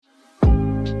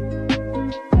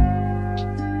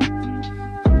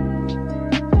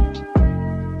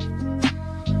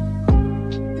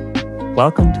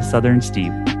Welcome to Southern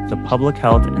Steep, the public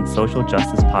health and social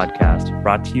justice podcast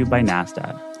brought to you by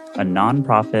NASDAD, a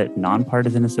nonprofit,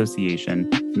 nonpartisan association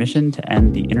mission to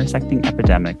end the intersecting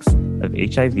epidemics of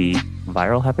HIV,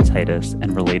 viral hepatitis,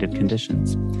 and related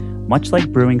conditions. Much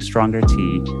like brewing stronger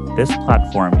tea, this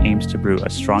platform aims to brew a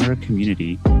stronger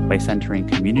community by centering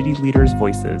community leaders'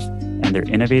 voices and their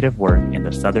innovative work in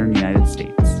the Southern United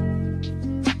States.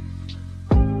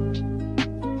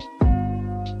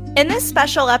 In this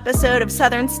special episode of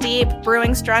Southern Steep,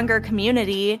 Brewing Stronger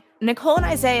Community, Nicole and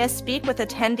Isaiah speak with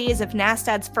attendees of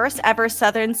NASDAD's first ever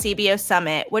Southern CBO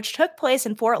Summit, which took place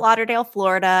in Fort Lauderdale,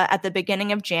 Florida at the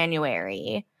beginning of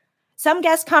January. Some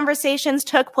guest conversations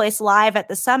took place live at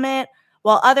the summit,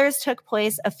 while others took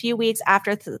place a few weeks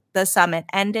after the summit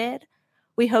ended.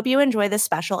 We hope you enjoy this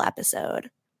special episode.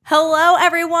 Hello,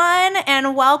 everyone,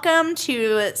 and welcome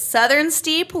to Southern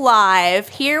Steep Live.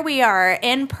 Here we are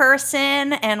in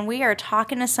person, and we are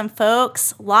talking to some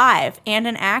folks live and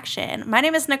in action. My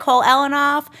name is Nicole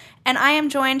Elenoff, and I am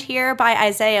joined here by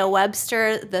Isaiah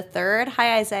Webster III.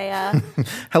 Hi, Isaiah.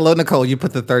 Hello, Nicole. You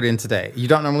put the third in today. You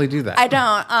don't normally do that. I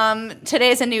don't.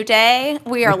 Today's a new day.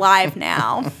 We are live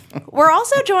now. We're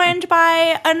also joined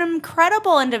by an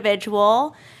incredible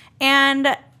individual,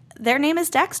 and their name is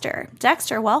Dexter.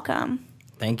 Dexter, welcome.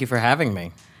 Thank you for having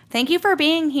me. Thank you for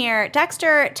being here.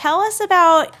 Dexter, tell us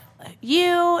about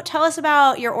you. Tell us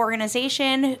about your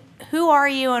organization. Who are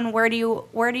you and where do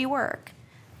you work?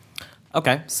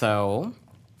 Okay, so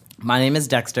my name is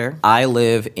Dexter. I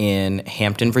live in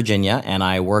Hampton, Virginia, and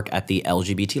I work at the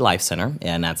LGBT Life Center,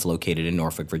 and that's located in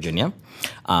Norfolk, Virginia.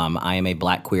 I am a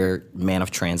Black queer man of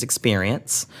trans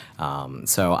experience.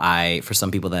 So for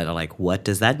some people that are like, what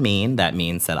does that mean? That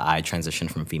means that I transition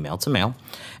from female to male,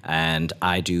 and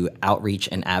I do outreach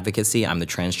and advocacy. I'm the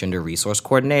transgender resource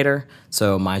coordinator.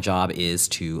 So my job is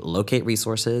to locate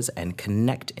resources and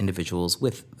connect individuals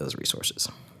with those resources.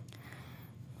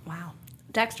 Wow.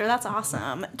 Dexter, that's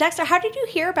awesome. Dexter, how did you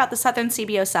hear about the Southern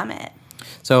CBO Summit?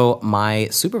 So my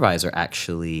supervisor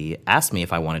actually asked me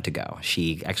if I wanted to go.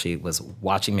 She actually was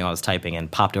watching me while I was typing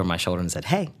and popped over my shoulder and said,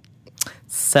 hey,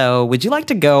 so would you like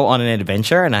to go on an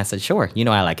adventure? And I said, sure. You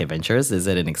know I like adventures. Is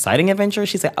it an exciting adventure?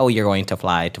 She said, oh, you're going to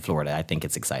fly to Florida. I think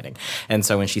it's exciting. And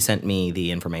so when she sent me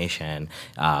the information,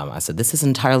 I said, this is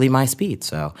entirely my speed.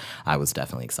 So I was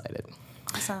definitely excited.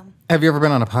 Awesome. Have you ever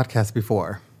been on a podcast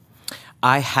before?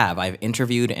 I have. I've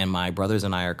interviewed, and my brothers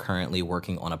and I are currently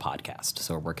working on a podcast.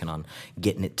 So we're working on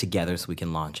getting it together so we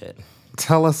can launch it.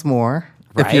 Tell us more,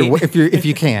 right? if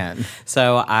you can.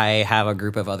 So I have a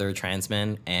group of other trans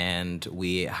men, and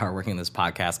we are working on this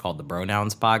podcast called the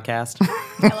Pronouns Podcast.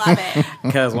 I love it.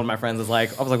 Because one of my friends I was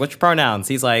like, what's your pronouns?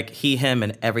 He's like, he, him,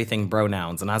 and everything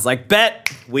pronouns. And I was like,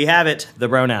 bet, we have it, the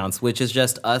pronouns, which is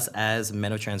just us as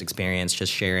men of trans experience,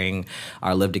 just sharing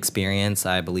our lived experience,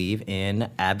 I believe, in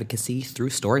advocacy through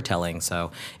storytelling.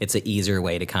 So it's an easier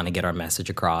way to kind of get our message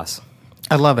across.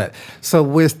 I love it. So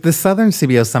with the Southern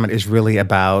CBO Summit is really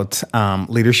about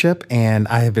leadership, and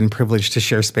I have been privileged to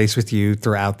share space with you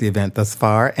throughout the event thus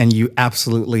far, and you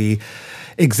absolutely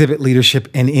exhibit leadership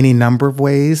in any number of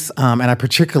ways. And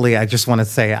I just want to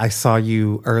say, I saw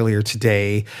you earlier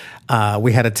today.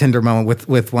 We had a tender moment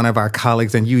with one of our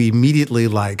colleagues, and you immediately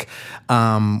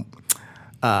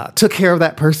took care of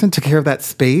that person, took care of that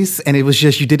space. And it was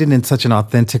just, you did it in such an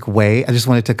authentic way. I just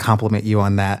wanted to compliment you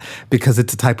on that, because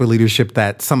it's a type of leadership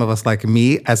that some of us like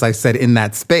me, as I said, in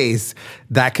that space,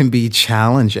 that can be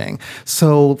challenging.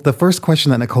 So the first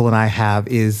question that Nicole and I have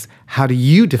is, how do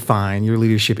you define your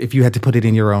leadership? If you had to put it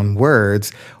in your own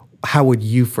words, how would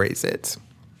you phrase it?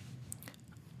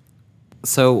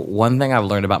 So one thing I've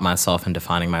learned about myself in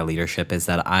defining my leadership is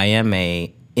that I am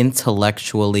a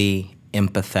intellectually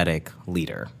empathetic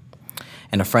leader.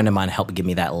 And a friend of mine helped give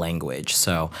me that language.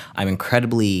 So I'm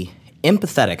incredibly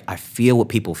empathetic. I feel what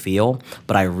people feel,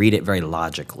 but I read it very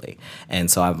logically. And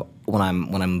so when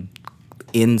I'm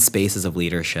in spaces of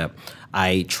leadership,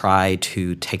 I try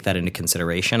to take that into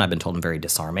consideration. I've been told I'm very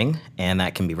disarming, and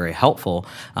that can be very helpful.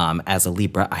 As a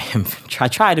Libra, I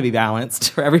try to be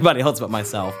balanced for everybody else but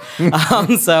myself.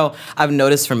 So I've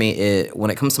noticed for me, when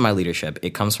it comes to my leadership, it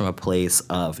comes from a place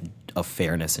of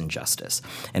fairness and justice.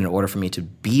 And in order for me to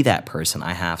be that person,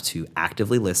 I have to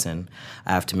actively listen.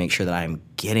 I have to make sure that I'm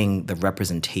getting the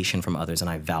representation from others, and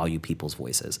I value people's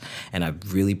voices. And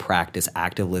I've really practiced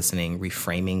active listening,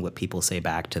 reframing what people say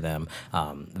back to them,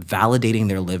 validating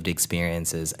their lived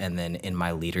experiences, and then in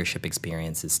my leadership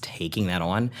experiences, taking that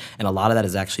on. And a lot of that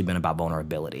has actually been about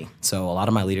vulnerability. So a lot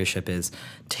of my leadership is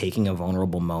taking a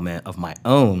vulnerable moment of my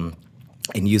own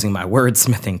and using my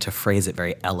wordsmithing to phrase it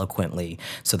very eloquently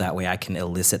so that way I can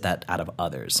elicit that out of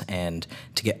others and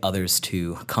to get others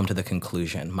to come to the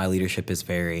conclusion. My leadership is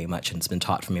very much, and it's been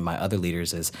taught from me by other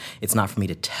leaders, is it's not for me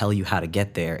to tell you how to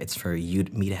get there, it's for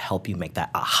me to help you make that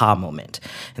aha moment.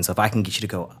 And so if I can get you to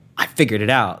go, I figured it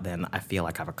out, then I feel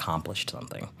like I've accomplished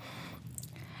something.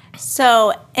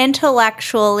 So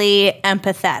intellectually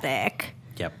empathetic.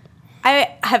 Yep.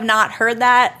 I have not heard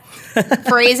that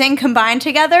phrasing combined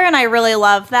together, and I really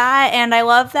love that. And I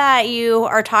love that you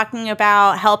are talking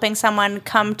about helping someone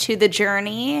come to the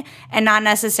journey and not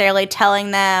necessarily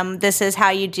telling them this is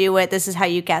how you do it, this is how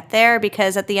you get there,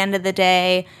 because at the end of the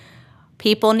day,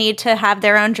 people need to have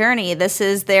their own journey. This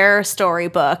is their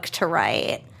storybook to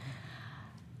write.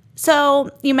 So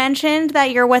you mentioned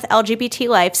that you're with LGBT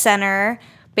Life Center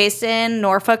based in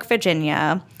Norfolk,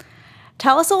 Virginia.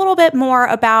 Tell us a little bit more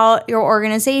about your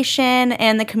organization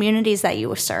and the communities that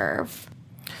you serve.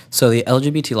 So the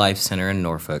LGBT Life Center in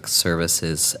Norfolk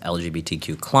services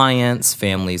LGBTQ clients,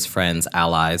 families, friends,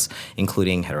 allies,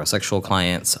 including heterosexual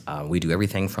clients. We do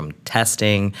everything from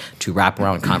testing to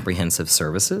wraparound comprehensive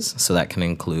services. So that can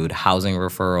include housing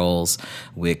referrals.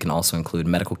 We can also include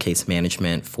medical case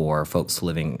management for folks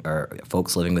living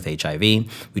with HIV.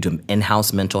 We do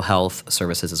in-house mental health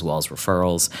services as well as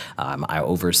referrals. I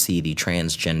oversee the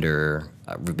transgender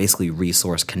basically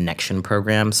resource connection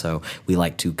program. So we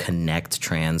like to connect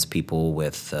trans people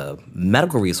with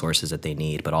medical resources that they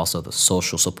need, but also the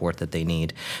social support that they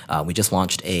need. We just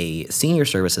launched a senior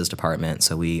services department,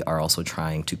 so we are also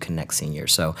trying to connect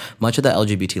seniors. So much of the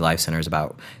LGBT Life Center is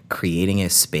about creating a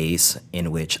space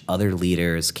in which other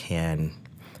leaders can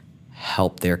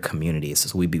help their communities.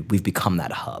 So we've become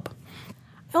that hub.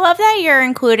 I love that you're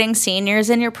including seniors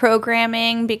in your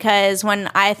programming, because when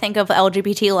I think of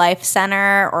LGBT Life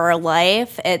Center or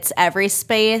life, it's every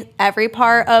space, every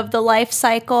part of the life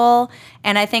cycle.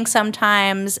 And I think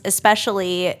sometimes,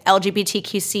 especially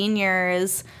LGBTQ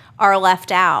seniors, are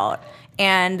left out.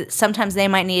 And sometimes they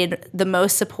might need the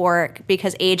most support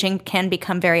because aging can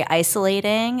become very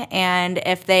isolating. And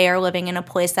if they are living in a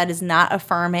place that is not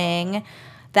affirming,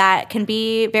 that can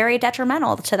be very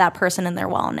detrimental to that person and their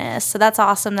wellness. So that's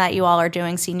awesome that you all are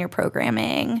doing senior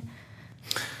programming.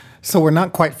 So we're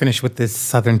not quite finished with this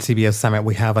Southern CBO Summit.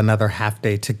 We have another half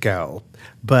day to go.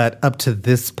 But up to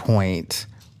this point,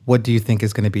 what do you think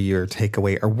is going to be your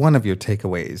takeaway or one of your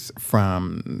takeaways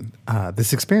from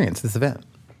this experience, this event?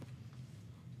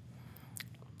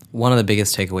 One of the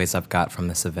biggest takeaways I've got from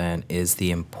this event is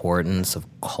the importance of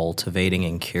cultivating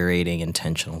and curating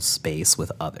intentional space with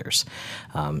others.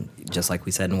 Just like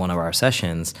we said in one of our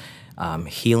sessions,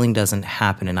 healing doesn't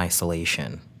happen in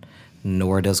isolation,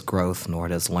 nor does growth, nor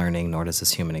does learning, nor does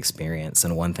this human experience.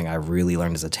 And one thing I really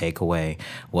learned as a takeaway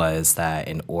was that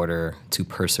in order to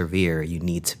persevere, you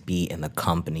need to be in the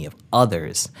company of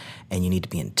others, and you need to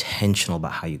be intentional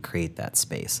about how you create that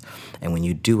space. And when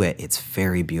you do it, it's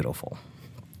very beautiful.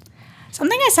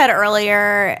 Something I said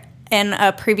earlier in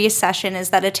a previous session is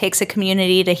that it takes a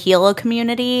community to heal a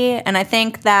community. And I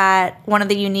think that one of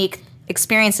the unique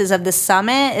experiences of this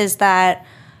summit is that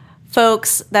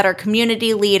folks that are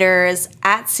community leaders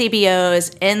at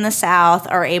CBOs in the South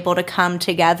are able to come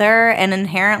together. And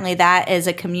inherently that is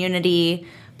a community,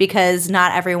 because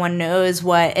not everyone knows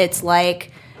what it's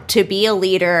like to be a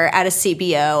leader at a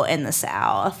CBO in the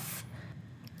South.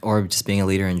 Or just being a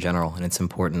leader in general. And it's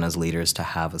important as leaders to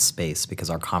have a space, because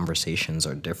our conversations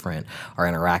are different, our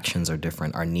interactions are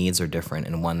different, our needs are different.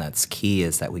 And one that's key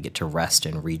is that we get to rest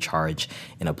and recharge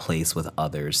in a place with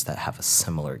others that have a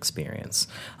similar experience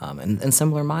and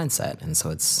similar mindset. And so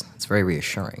it's very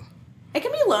reassuring. It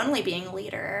can be lonely being a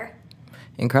leader.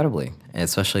 Incredibly,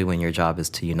 especially when your job is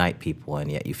to unite people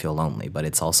and yet you feel lonely. But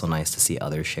it's also nice to see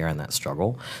others share in that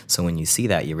struggle. So when you see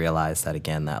that, you realize that,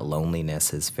 again, that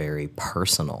loneliness is very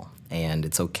personal. And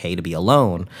it's okay to be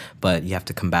alone, but you have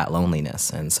to combat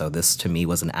loneliness. And so this, to me,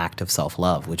 was an act of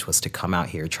self-love, which was to come out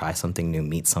here, try something new,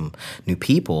 meet some new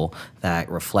people that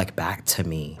reflect back to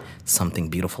me something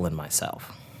beautiful in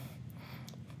myself.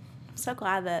 So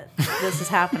glad that this is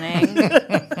happening.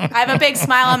 I have a big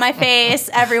smile on my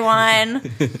face, everyone.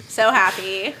 So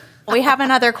happy. We have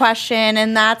another question,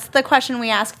 and that's the question we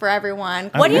ask for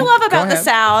everyone. What do you love about the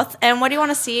South, and what do you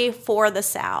want to see for the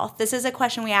South? This is a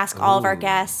question we ask all of our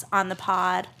guests on the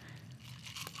pod.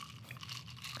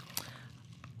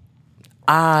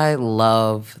 I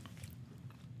love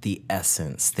the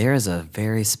essence. There is a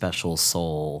very special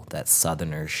soul that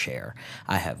Southerners share.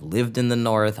 I have lived in the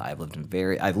North. I've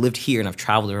lived here, and I've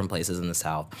traveled different places in the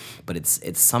South. But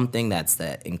it's something that's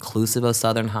that inclusive of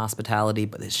Southern hospitality,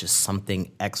 but it's just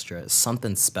something extra. It's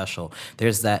something special.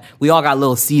 There's that, we all got a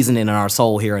little seasoning in our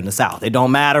soul here in the South. It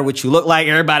don't matter what you look like.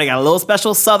 Everybody got a little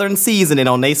special Southern seasoning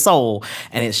on their soul.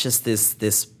 And it's just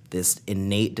this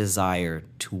innate desire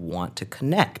to want to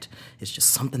connect. It's just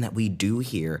something that we do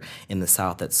here in the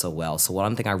South that's so well. So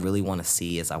one thing I really want to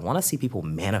see is I want to see people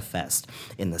manifest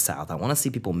in the South. I want to see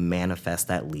people manifest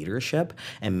that leadership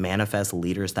and manifest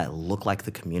leaders that look like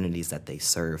the communities that they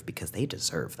serve, because they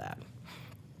deserve that.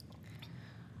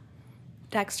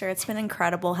 Dexter, it's been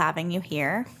incredible having you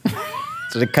here.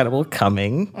 It's incredible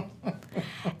coming.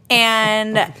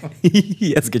 And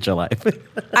yes, get your life.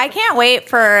 I can't wait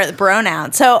for the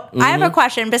pronouns. So I have a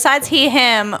question. Besides he,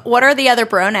 him, what are the other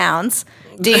pronouns?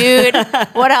 Dude,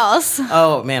 what else?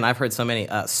 Oh, man, I've heard so many.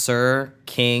 Sir,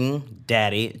 king,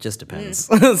 daddy. It just depends.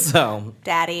 So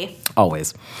Daddy.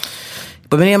 Always.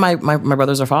 But many of my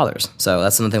brothers are fathers. So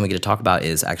that's another thing we get to talk about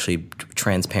is actually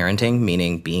transparenting,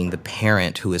 meaning being the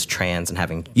parent who is trans and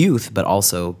having youth, but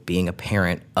also being a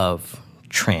parent of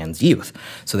trans youth.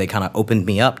 So they kind of opened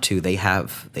me up to they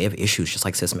have issues just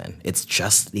like cis men. It's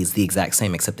the exact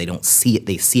same, except they don't see it.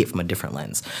 They see it from a different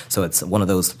lens. So it's one of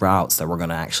those routes that we're going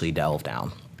to actually delve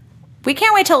down. We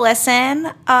can't wait to listen.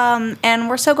 And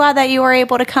we're so glad that you were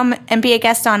able to come and be a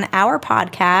guest on our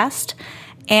podcast.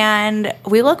 And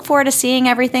we look forward to seeing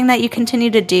everything that you continue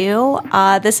to do.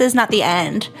 This is not the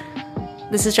end.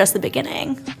 This is just the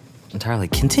beginning. Entirely.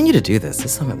 Continue to do this.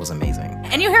 This summit was amazing.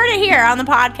 And you heard it here on the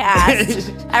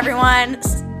podcast. Everyone,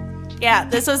 yeah,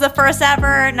 this was the first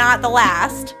ever, not the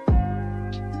last.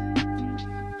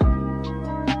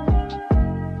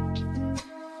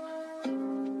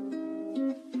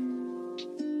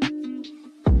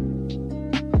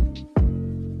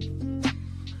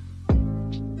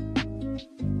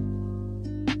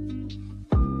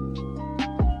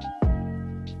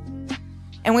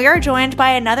 And we are joined by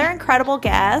another incredible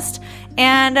guest,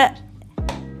 and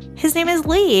his name is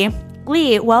Lee.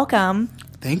 Lee, welcome.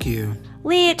 Thank you.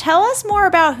 Lee, tell us more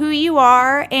about who you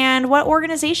are and what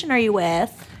organization are you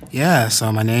with? Yeah,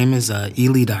 so my name is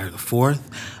Ely Dyer IV.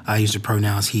 I use the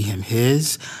pronouns he, him,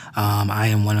 his. I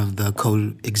am one of the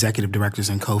co-executive directors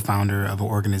and co-founder of an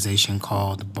organization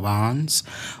called BONDS,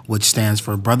 which stands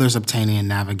for Brothers Obtaining and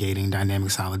Navigating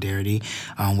Dynamic Solidarity.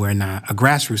 We're a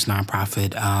grassroots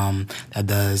nonprofit that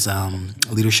does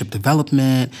leadership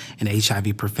development and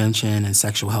HIV prevention and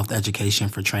sexual health education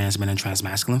for trans men and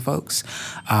transmasculine folks.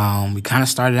 We kind of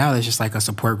started out as just like a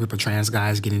support group of trans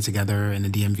guys getting together in the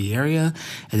DMV area,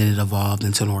 and then it evolved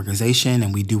into an organization,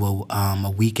 and we do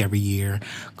a week every year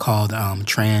called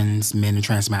Trans Men and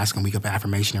Transmasculine Week of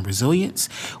Affirmation and Resilience,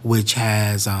 which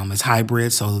has is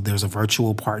hybrid. So there's a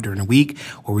virtual part during the week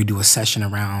where we do a session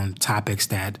around topics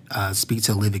that speak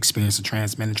to the lived experience of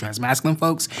trans men and transmasculine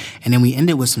folks, and then we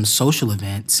end it with some social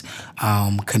events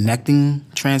connecting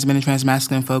trans men and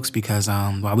transmasculine folks, because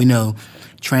while we know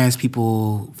trans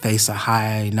people face a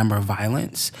high number of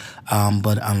violence,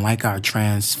 but unlike our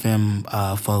trans femme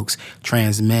folks,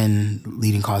 trans men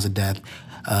leading cause of death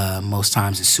most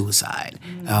times is suicide.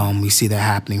 We see that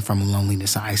happening from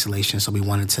loneliness and isolation, so we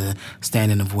wanted to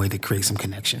stand in a void that creates some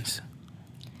connections.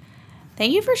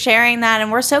 Thank you for sharing that,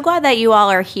 and we're so glad that you all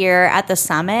are here at the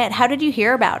summit. How did you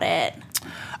hear about it?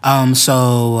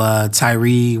 So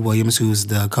Tyree Williams, who's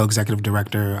the co-executive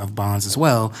director of Bonds as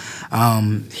well,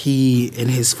 he in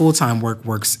his full-time work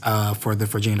works for the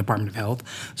Virginia Department of Health,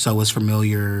 so was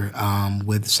familiar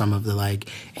with some of the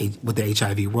with the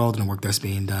HIV world and the work that's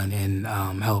being done, and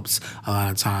helps a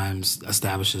lot of times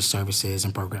establishes services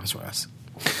and programs for us.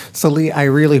 So Lee, I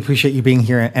really appreciate you being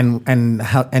here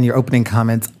and your opening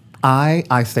comments.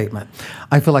 I statement.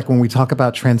 I feel like when we talk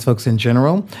about trans folks in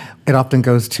general, it often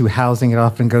goes to housing, it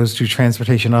often goes to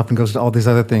transportation, it often goes to all these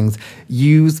other things.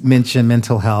 You mentioned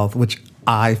mental health, which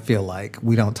I feel like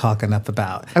we don't talk enough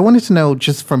about. I wanted to know,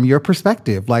 just from your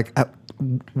perspective,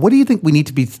 what do you think we need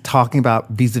to be talking about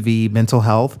vis-a-vis mental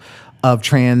health of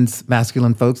trans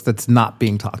masculine folks that's not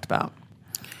being talked about?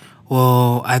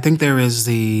 Well, I think there is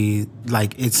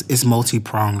it's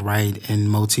multi-pronged, right,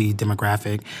 and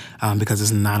multi-demographic, because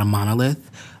it's not a monolith.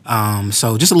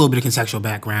 So just a little bit of contextual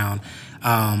background,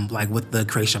 with the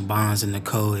creation of Bonds and the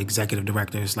co-executive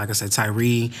directors. Like I said,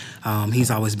 Tyree, he's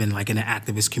always been in the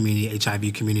activist community,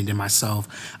 HIV community, and myself.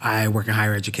 I work in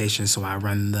higher education, so I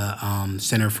run the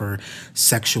Center for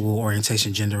Sexual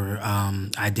Orientation, Gender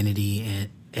Identity, and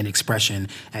and expression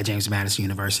at James Madison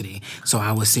University. So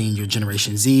I was seeing your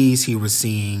Generation Zs, he was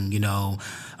seeing,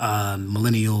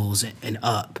 millennials and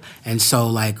up. And so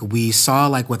like we saw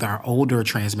like with our older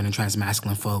trans men and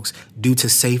transmasculine folks, due to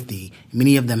safety,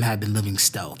 many of them had been living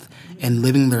stealth. And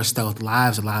living their stealth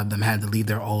lives, a lot of them had to leave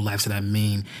their old lives. So that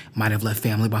might have left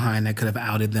family behind that could have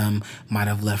outed them, might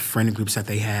have left friend groups that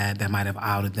they had that might have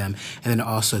outed them. And then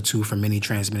also, too, for many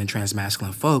trans men and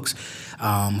transmasculine folks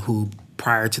who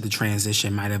prior to the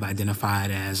transition might have identified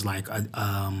as like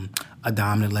a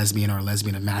dominant lesbian or a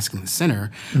lesbian of masculine center,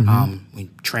 we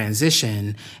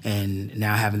transition and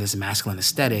now having this masculine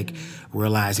aesthetic,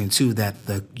 realizing too that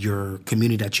your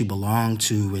community that you belong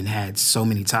to and had so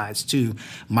many ties to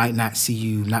might not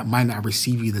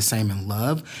receive you the same in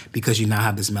love because you now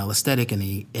have this male aesthetic. And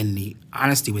the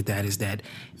honesty with that is that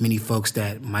many folks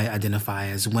that might identify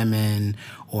as women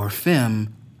or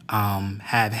femme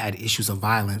have had issues of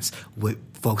violence with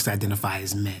folks that identify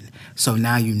as men. So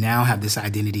now you have this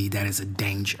identity that is a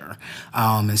danger.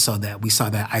 And so that we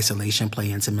saw that isolation play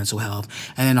into mental health.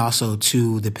 And then also,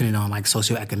 too, depending on like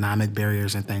socioeconomic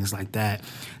barriers and things like that,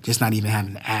 just not even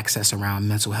having access around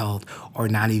mental health or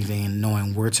not even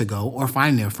knowing where to go or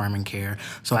finding affirming care.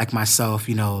 So like myself,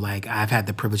 like I've had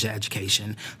the privilege of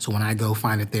education. So when I go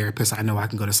find a therapist, I know I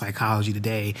can go to psychology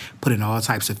today, put in all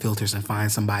types of filters and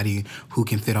find somebody who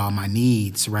can fit all my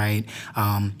needs, right?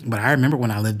 But I remember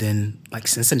when I lived in like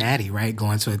Cincinnati, right,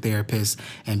 going to a therapist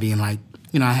and being like,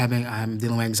 I'm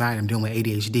dealing with anxiety, I'm dealing with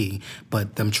ADHD,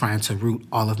 but them trying to root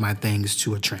all of my things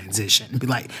to a transition. Be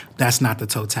like, that's not the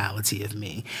totality of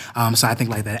me. So I think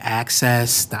like that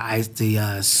access,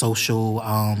 the social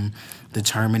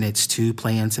determinants to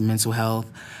play into mental health,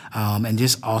 and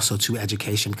just also to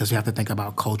education, because we have to think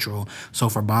about cultural. So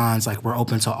for Bonds, like we're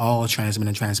open to all trans men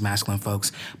and transmasculine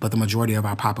folks, but the majority of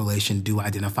our population do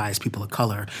identify as people of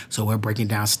color. So we're breaking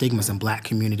down stigmas in Black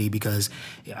community, because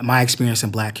my experience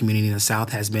in Black community in the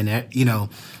South has been,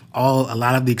 a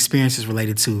lot of the experiences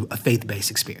related to a faith-based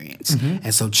experience.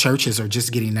 And so churches are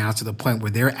just getting now to the point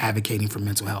where they're advocating for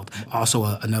mental health. Also,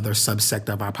 another subsect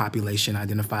of our population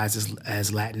identifies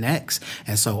as Latinx.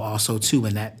 And so also, too,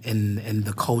 in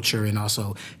the culture and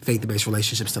also faith-based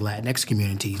relationships to Latinx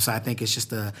community. So I think it's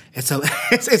just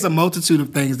it's a multitude of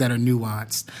things that are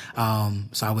nuanced.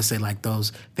 So I would say like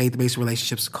those faith-based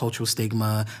relationships, cultural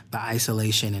stigma, the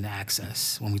isolation, and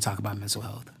access when we talk about mental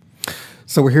health.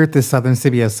 So we're here at the Southern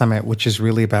CBO Summit, which is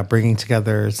really about bringing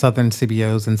together Southern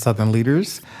CBOs and Southern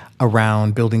leaders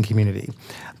around building community.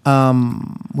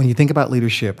 When you think about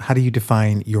leadership, how do you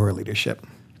define your leadership?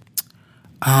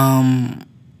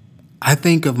 I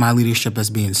think of my leadership as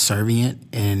being servient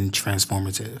and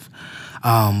transformative.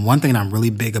 One thing I'm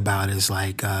really big about is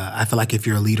like, I feel like if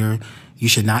you're a leader, you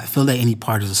should not feel that any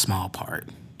part is a small part.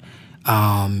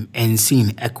 And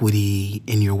seeing equity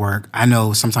in your work. I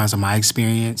know sometimes in my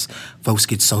experience, folks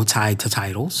get so tied to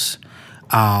titles,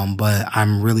 but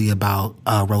I'm really about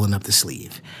rolling up the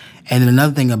sleeve. And then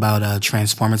another thing about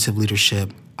transformative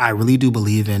leadership, I really do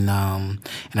believe in, and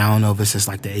I don't know if this is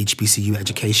like the HBCU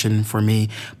education for me,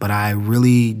 but I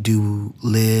really do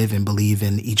live and believe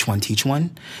in each one teach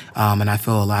one. And I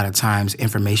feel a lot of times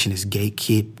information is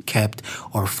kept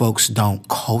or folks don't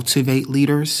cultivate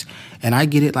leaders. And I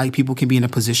get it, like people can be in a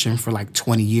position for like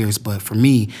 20 years. But for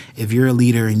me, if you're a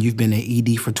leader and you've been an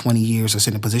ED for 20 years or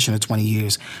sit in a position of 20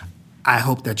 years, I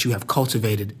hope that you have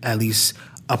cultivated at least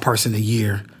a person a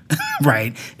year,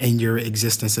 right, in your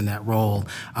existence in that role.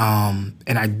 And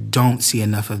I don't see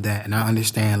enough of that. And I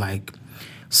understand, like,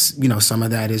 some of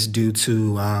that is due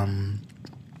to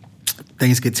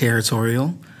things get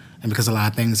territorial, and because a lot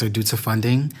of things are due to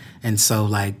funding. And so,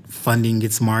 like, funding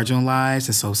gets marginalized.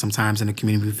 And so sometimes in the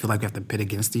community, we feel like we have to pit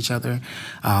against each other.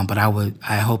 But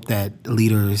I hope that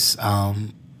leaders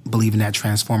believe in that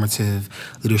transformative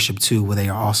leadership, too, where they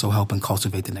are also helping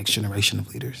cultivate the next generation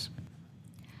of leaders.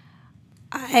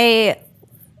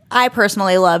 I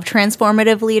personally love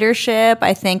transformative leadership.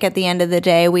 I think at the end of the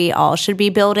day, we all should be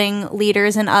building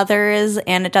leaders and others,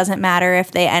 and it doesn't matter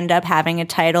if they end up having a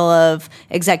title of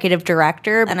executive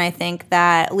director. And I think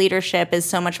that leadership is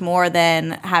so much more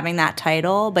than having that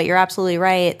title. But you're absolutely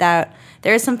right that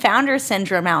there's some founder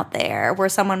syndrome out there where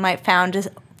someone might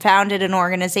founded an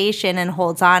organization and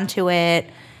holds on to it,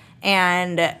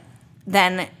 and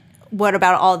then what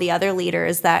about all the other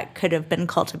leaders that could have been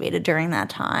cultivated during that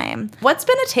time? What's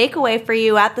been a takeaway for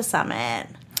you at the summit?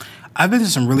 I've been to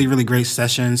some really, really great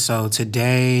sessions. So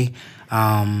today,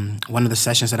 One of the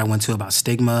sessions that I went to about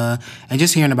stigma, and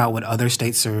just hearing about what other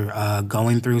states are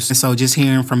going through. And so just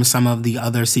hearing from some of the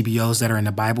other CBOs that are in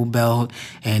the Bible Belt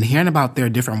and hearing about their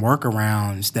different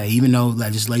workarounds, that even though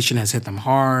legislation has hit them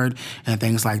hard and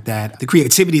things like that, the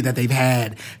creativity that they've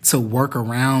had to work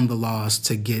around the laws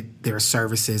to get their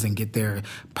services and get their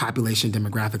population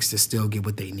demographics to still get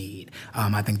what they need.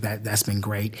 I think that's been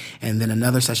great. And then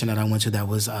another session that I went to that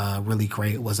was really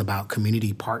great was about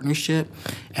community partnership,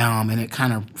 and it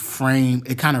kind of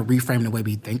reframed the way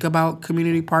we think about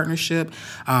community partnership,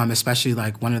 especially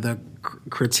like one of the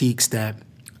critiques that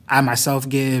I myself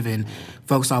give and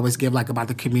folks always give like about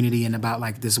the community and about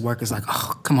like this work is like,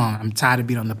 oh, come on, I'm tired of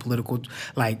being on the political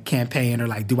like campaign, or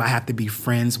like, do I have to be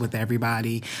friends with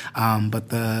everybody? But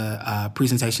the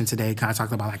presentation today kind of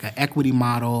talked about like an equity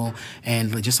model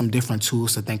and just some different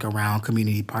tools to think around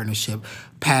community partnership,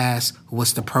 past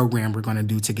what's the program we're going to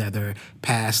do together,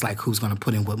 past like who's going to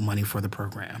put in what money for the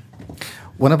program.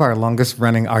 One of our longest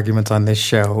running arguments on this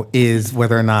show is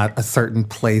whether or not a certain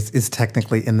place is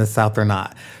technically in the South or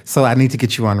not. So I need to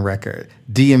get you on record.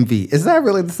 DMV, is that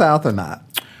really the South or not?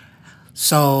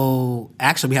 So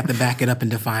actually we have to back it up and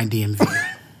define DMV.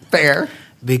 Fair.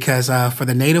 Because for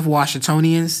the native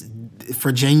Washingtonians,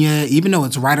 Virginia, even though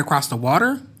it's right across the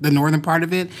water, the northern part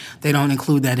of it, they don't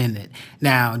include that in it.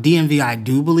 Now, DMV, I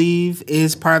do believe,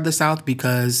 is part of the South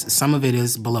because some of it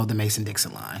is below the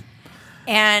Mason-Dixon line.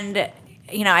 And,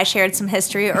 you know, I shared some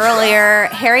history earlier.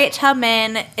 Harriet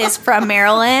Tubman is from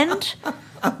Maryland.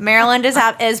 Maryland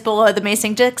is below the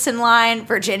Mason-Dixon line.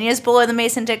 Virginia is below the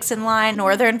Mason-Dixon line.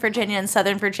 Northern Virginia and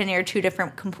Southern Virginia are two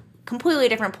different, completely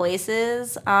different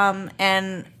places.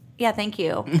 And yeah, thank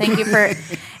you. Thank you for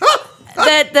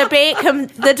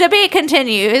the debate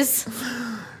continues.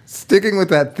 Sticking with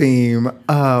that theme,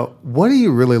 what do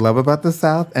you really love about the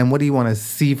South, and what do you want to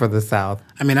see for the South?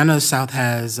 I mean, I know the South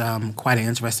has quite an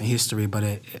interesting history,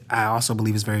 but I also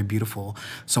believe it's very beautiful.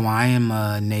 So I am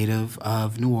a native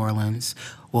of New Orleans.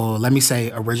 Well, let me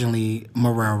say originally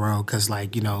Marrero, because,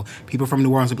 like, you know, people from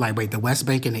New Orleans would be like, wait, the West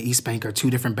Bank and the East Bank are two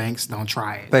different banks. Don't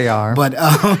try it. They are. But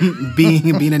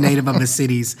being a native of the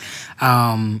cities,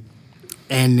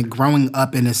 and growing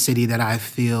up in a city that I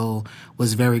feel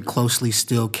was very closely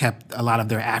still kept a lot of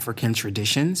their African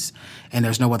traditions, and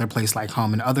there's no other place like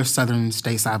home. In other southern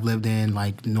states I've lived in,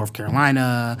 like North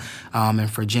Carolina and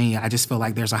Virginia, I just feel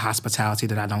like there's a hospitality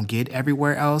that I don't get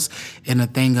everywhere else, and a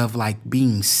thing of like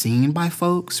being seen by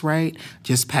folks, right?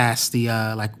 Just past the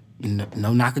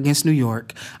no knock against New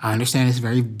York. I understand it's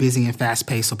very busy and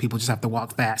fast-paced, so people just have to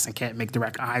walk fast and can't make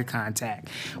direct eye contact.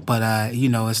 But, you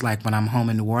know, it's like when I'm home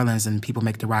in New Orleans and people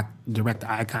make direct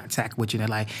eye contact with you, they're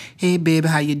like, hey, baby,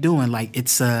 how you doing? Like,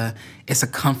 it's a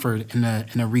comfort and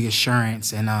a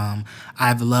reassurance, and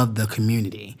I've loved the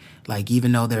community. Like,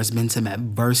 even though there's been some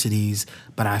adversities,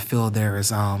 but I feel there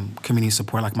is community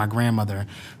support. Like my grandmother,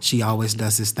 she always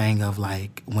does this thing of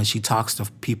like, when she talks to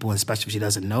people, especially if she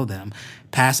doesn't know them,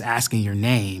 past asking your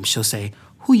name, she'll say,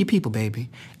 who your people, baby?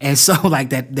 And so like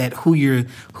that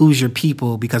who's your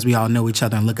people, because we all know each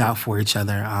other and look out for each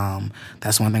other.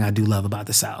 That's one thing I do love about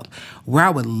the South. Where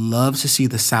I would love to see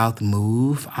the South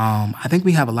move, I think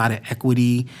we have a lot of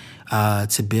equity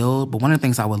to build, but one of the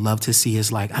things I would love to see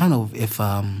is like, I don't know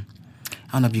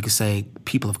if you could say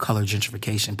people of color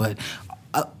gentrification, but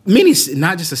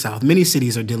not just the South, many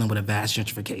cities are dealing with a vast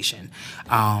gentrification.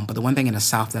 But the one thing in the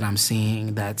South that I'm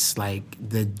seeing that's like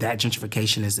that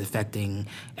gentrification is affecting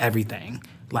everything,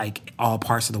 like all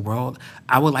parts of the world.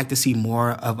 I would like to see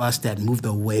more of us that moved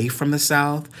away from the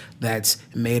South, that's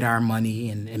made our money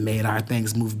and made our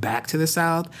things move back to the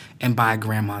South and buy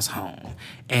grandma's home.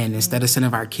 And instead of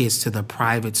sending our kids to the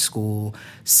private school,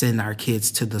 send our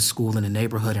kids to the school in the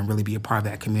neighborhood and really be a part of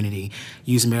that community.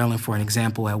 Use Maryland for an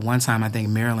example. At one time, I think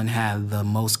Maryland had the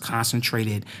most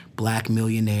concentrated black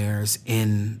millionaires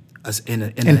in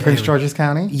Prince George's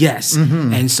County? Yes.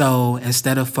 Mm-hmm. And so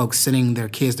instead of folks sending their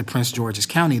kids to Prince George's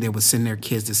County, they would send their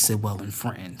kids to Sidwell and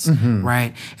Friends,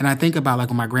 right? And I think about like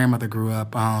when my grandmother grew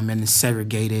up in the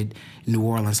segregated New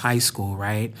Orleans high school,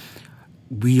 right?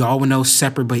 We all know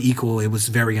separate but equal, it was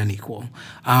very unequal.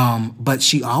 But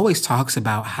she always talks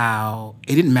about how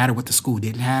it didn't matter what the school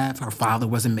didn't have. Her father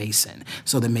was a Mason,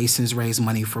 so the Masons raised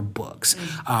money for books.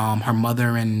 Her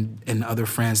mother and other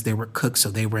friends, they were cooks, so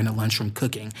they were in the lunchroom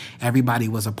cooking. Everybody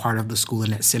was a part of the school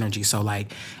in that synergy. So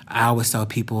like, I always tell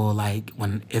people like,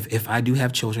 if I do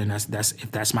have children,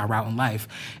 that's my route in life.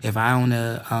 If I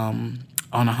own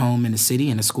on a home in the city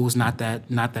and the school's not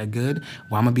that good,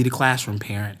 well, I'm gonna be the classroom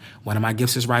parent. One of my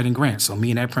gifts is writing grants. So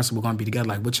me and that principal are gonna be together,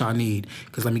 like, what y'all need?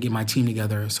 Because let me get my team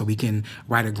together so we can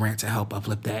write a grant to help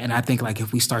uplift that. And I think like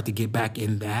if we start to get back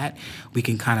in that, we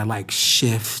can kind of like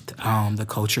shift the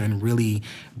culture and really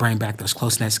bring back those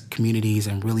close-knit communities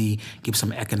and really give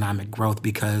some economic growth.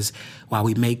 Because while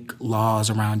we make laws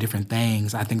around different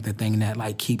things, I think the thing that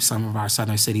like keeps some of our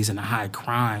southern cities in a high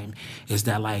crime is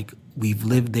that like we've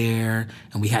lived there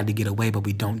and we had to get away, but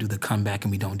we don't do the comeback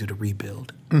and we don't do the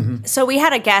rebuild. Mm-hmm. So we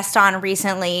had a guest on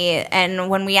recently, and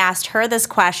when we asked her this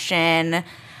question,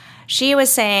 she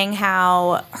was saying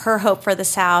how her hope for the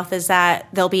South is that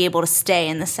they'll be able to stay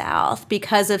in the South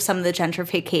because of some of the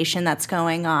gentrification that's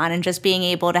going on and just being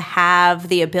able to have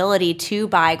the ability to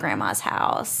buy grandma's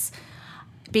house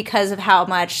because of how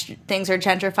much things are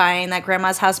gentrifying, that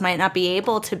grandma's house might not be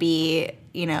able to be,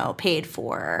 paid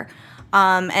for.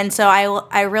 And so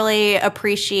I really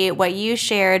appreciate what you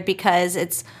shared because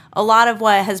it's a lot of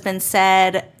what has been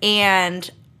said and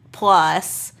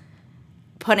plus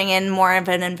putting in more of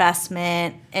an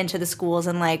investment into the schools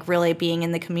and like really being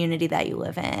in the community that you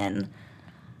live in.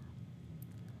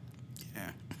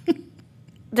 Yeah.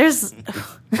 There's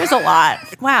a lot.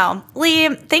 Wow.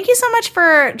 Lee, thank you so much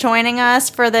for joining us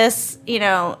for this,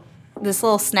 this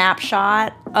little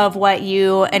snapshot of what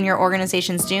you and your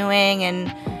organization's doing,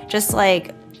 and just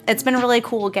like it's been really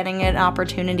cool getting an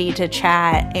opportunity to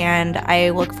chat, and I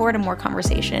look forward to more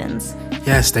conversations.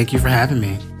 Yes, thank you for having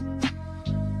me.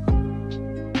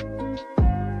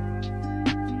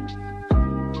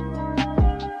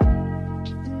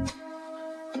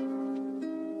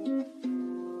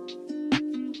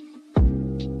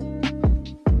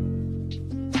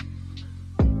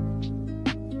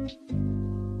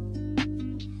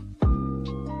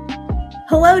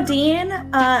 Hello, Dean.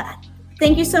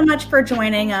 Thank you so much for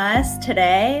joining us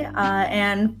today.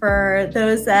 And for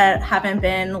those that haven't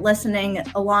been listening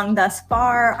along thus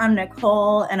far, I'm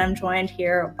Nicole, and I'm joined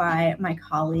here by my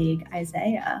colleague,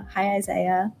 Isaiah. Hi,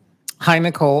 Isaiah. Hi,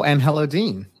 Nicole, and hello,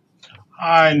 Dean.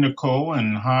 Hi, Nicole,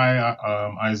 and hi,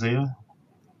 Isaiah.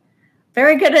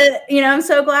 Very good. I'm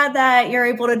so glad that you're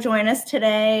able to join us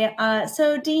today.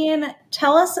 So, Dean,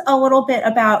 tell us a little bit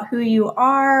about who you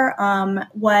are,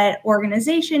 what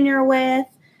organization you're with,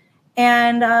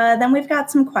 and then we've got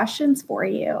some questions for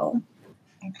you.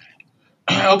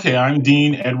 Okay, I'm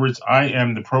Dean Edwards. I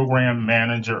am the program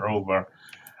manager over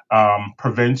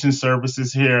prevention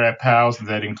services here at PALS.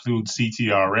 That includes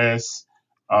CTRS,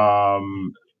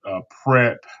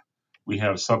 PrEP. We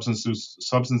have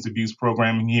substance abuse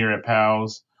programming here at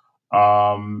PALS,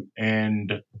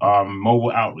 and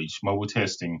mobile outreach, mobile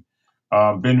testing.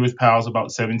 Been with PALS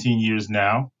about 17 years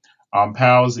now.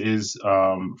 PALS is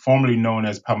formerly known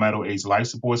as Palmetto Age Life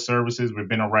Support Services. We've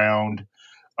been around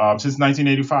since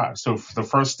 1985. So the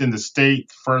first in the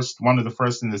state, one of the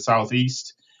first in the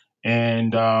Southeast.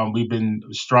 And we've been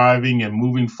striving and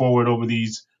moving forward over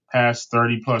these past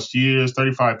 35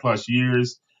 plus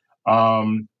years.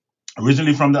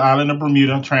 Originally from the island of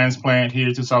Bermuda, transplant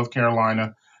here to South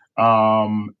Carolina,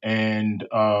 and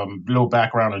little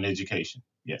background in education.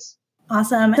 Yes.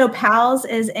 Awesome. So PALS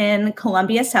is in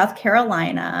Columbia, South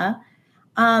Carolina.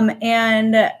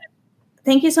 And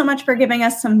thank you so much for giving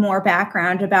us some more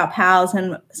background about PALS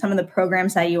and some of the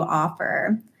programs that you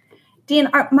offer. Dean,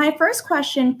 my first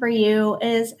question for you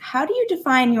is, how do you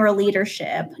define your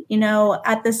leadership?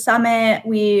 At the summit,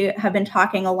 we have been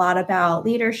talking a lot about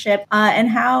leadership, and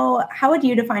how would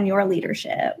you define your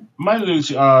leadership? My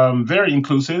leadership, very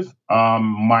inclusive.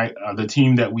 The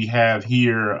team that we have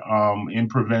here in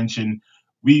prevention,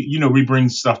 we bring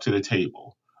stuff to the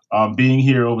table. Being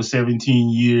here over 17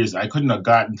 years, I couldn't have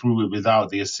gotten through it without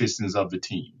the assistance of the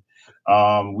team.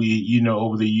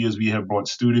 Over the years, we have brought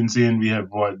students in, we have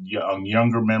brought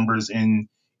younger members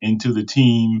into the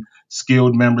team,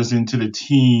 skilled members into the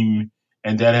team,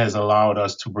 and that has allowed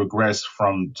us to progress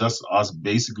from just us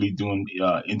basically doing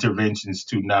interventions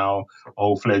to now a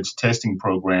full-fledged testing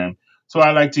program. So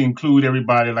I like to include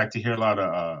everybody. I like to hear a lot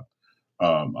of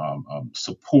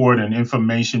support and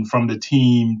information from the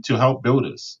team to help build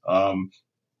us.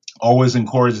 Always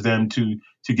encourage them to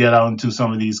get out into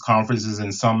some of these conferences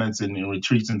and summits and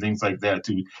retreats and things like that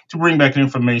to bring back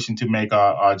information to make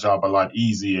our job a lot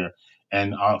easier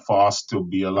and for us to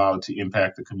be allowed to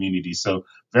impact the community. So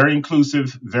very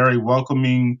inclusive, very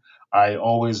welcoming. I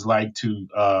always like to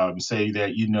say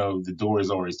that, the door is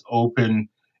always open,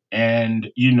 and,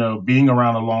 being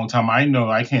around a long time, I know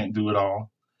I can't do it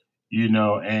all,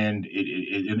 and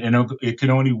it can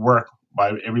only work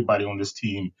by everybody on this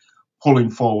team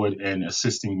pulling forward and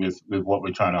assisting with what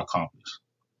we're trying to accomplish.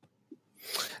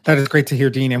 That is great to hear,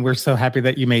 Dean. And we're so happy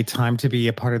that you made time to be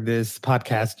a part of this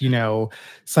podcast. You know,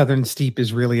 Southern Steep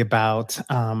is really about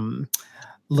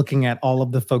looking at all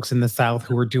of the folks in the South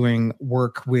who are doing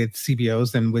work with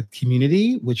CBOs and with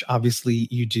community, which obviously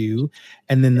you do.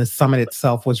 And then the summit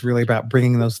itself was really about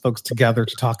bringing those folks together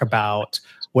to talk about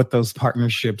what those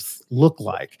partnerships look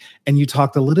like. And you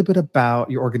talked a little bit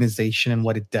about your organization and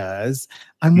what it does.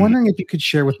 I'm wondering if you could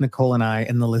share with Nicole and I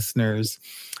and the listeners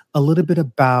a little bit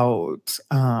about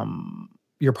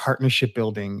your partnership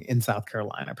building in South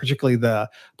Carolina, particularly the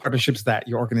partnerships that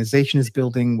your organization is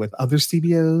building with other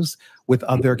CBOs, with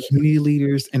other community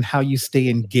leaders, and how you stay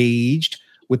engaged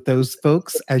with those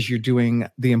folks as you're doing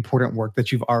the important work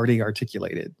that you've already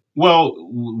articulated. Well,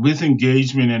 with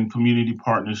engagement and community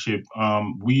partnership,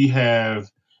 we have,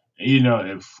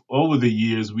 over the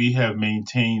years, we have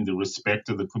maintained the respect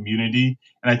of the community.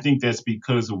 And I think that's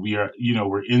because we're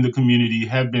in the community,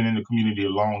 have been in the community a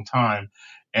long time.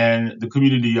 And the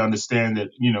community understand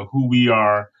that, who we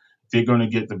are, they're going to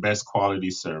get the best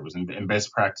quality service and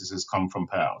best practices come from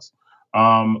PALS.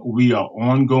 We are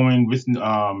ongoing with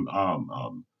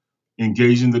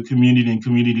engaging the community and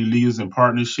community leaders in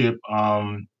partnership.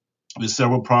 There's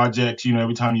several projects.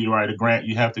 Every time you write a grant,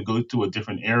 you have to go to a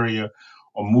different area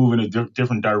or move in a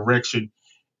different direction.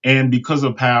 And because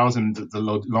of PALS and the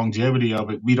longevity of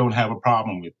it, we don't have a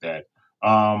problem with that.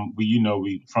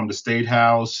 We from the state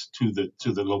house to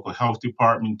the local health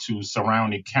department to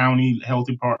surrounding county health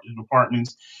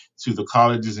departments to the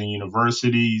colleges and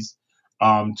universities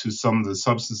to some of the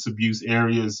substance abuse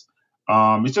areas.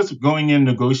 It's just going in,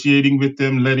 negotiating with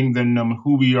them, letting them know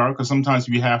who we are, because sometimes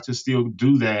we have to still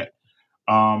do that.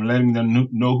 Letting them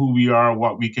know who we are,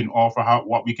 what we can offer,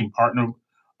 what we can partner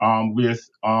with,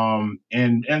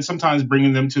 and sometimes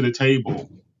bringing them to the table.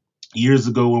 Years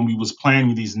ago, when we was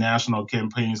planning these national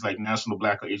campaigns like National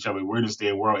Black HIV Awareness Day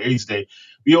and World AIDS Day,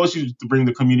 we always used to bring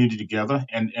the community together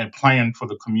and plan for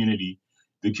the community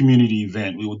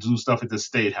event. We will do stuff at the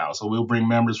State House, or we'll bring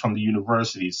members from the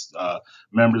universities,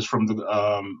 members from the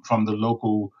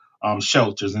local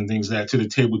shelters and things like that to the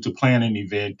table to plan an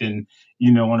event. And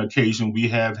on occasion we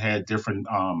have had different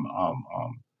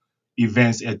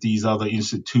events at these other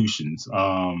institutions.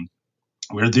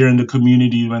 We're there in the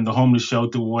community. When the homeless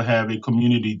shelter will have a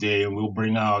community day, and we'll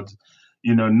bring out,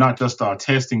 not just our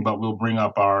testing, but we'll bring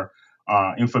up our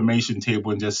information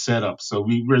table and just set up. So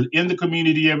we're in the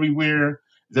community everywhere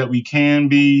that we can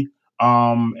be,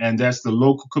 and that's the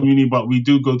local community. But we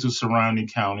do go to surrounding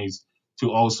counties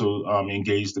to also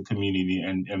engage the community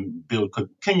and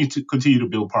continue to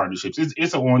build partnerships.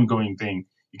 It's an ongoing thing.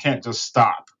 You can't just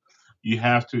stop. You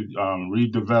have to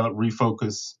redevelop,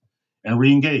 refocus, and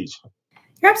reengage.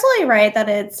 You're absolutely right that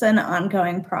it's an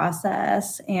ongoing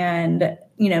process, and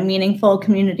meaningful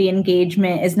community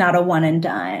engagement is not a one and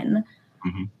done.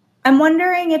 Mm-hmm. I'm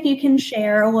wondering if you can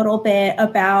share a little bit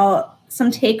about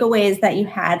some takeaways that you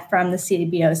had from the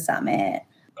CBO Summit.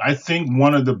 I think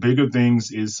one of the bigger things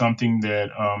is something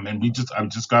that, I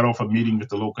just got off a meeting with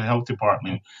the local health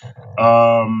department,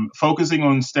 focusing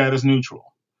on status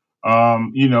neutral.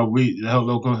 The health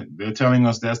local, they're telling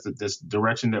us that's the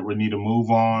direction that we need to move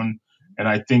on. And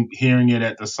I think hearing it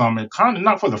at the summit, kind of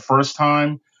not for the first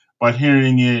time, but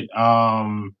hearing it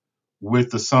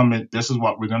with the summit, this is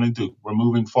what we're going to do. We're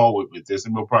moving forward with this,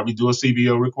 and we'll probably do a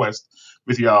CBO request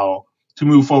with y'all to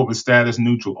move forward with status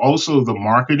neutral. Also, the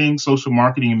marketing, social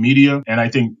marketing and media. And I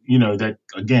think, that,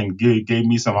 again, gave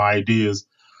me some ideas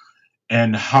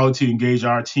and how to engage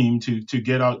our team to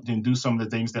get out and do some of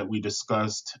the things that we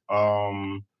discussed.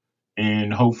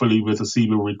 And hopefully with a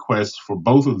CBO request for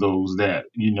both of those that,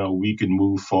 we can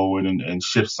move forward and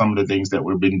shift some of the things that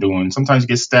we've been doing. Sometimes you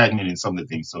get stagnant in some of the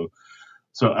things.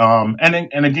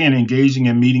 And again, engaging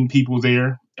and meeting people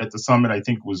there at the summit, I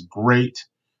think was great.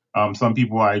 Some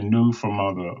people I knew from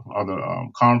other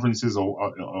conferences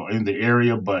or in the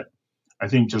area, but I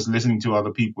think just listening to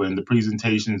other people and the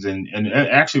presentations and it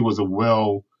actually was a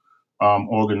well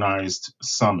organized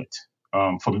summit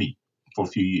for me for a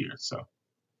few years. So.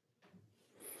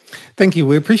 Thank you.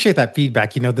 We appreciate that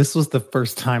feedback. This was the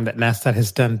first time that NASTAD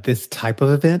has done this type of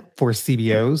event for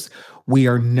CBOs. We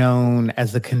are known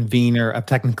as a convener of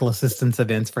technical assistance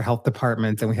events for health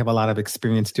departments, and we have a lot of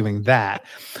experience doing that.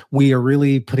 We are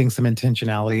really putting some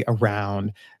intentionality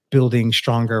around building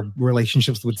stronger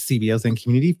relationships with CBOs and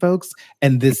community folks.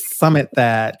 And this summit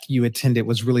that you attended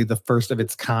was really the first of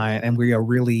its kind. And we are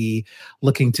really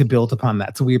looking to build upon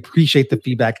that. So we appreciate the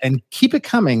feedback and keep it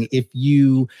coming if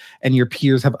you and your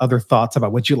peers have other thoughts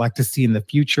about what you'd like to see in the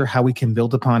future, how we can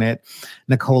build upon it.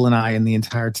 Nicole and I and the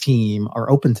entire team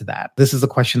are open to that. This is a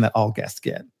question that all guests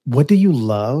get. What do you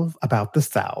love about the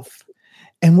South?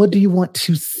 And what do you want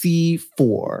to see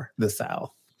for the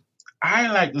South?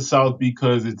 I like the South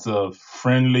because it's a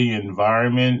friendly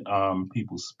environment.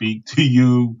 People speak to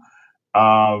you.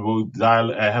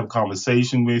 Have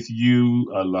conversation with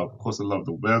you. Of course, I love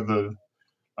the weather.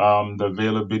 The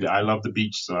availability. I love the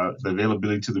beach. So the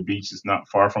availability to the beach is not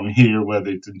far from here,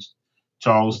 whether it's in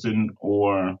Charleston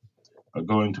or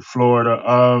going to Florida.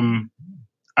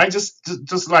 I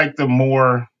just like the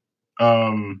more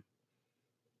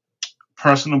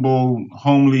personable,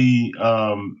 homely,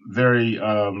 very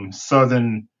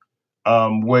southern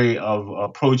way of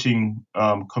approaching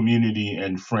community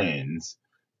and friends.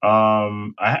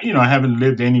 I haven't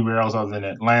lived anywhere else other than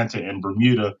Atlanta and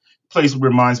Bermuda. Place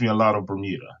reminds me a lot of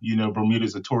Bermuda. Bermuda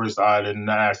is a tourist island, and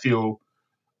I feel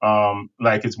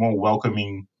like it's more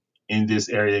welcoming in this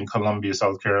area in Columbia,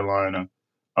 South Carolina.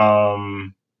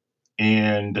 And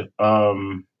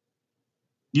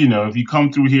if you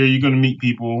come through here, you're going to meet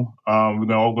people.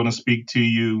 We're all going to speak to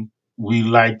you. We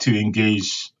like to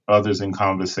engage others in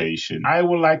conversation. I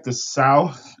would like the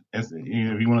South, if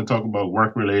you want to talk about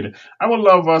work related, I would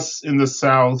love us in the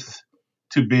South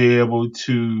to be able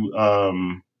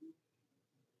to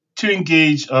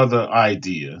engage other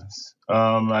ideas.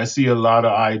 I see a lot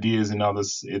of ideas in other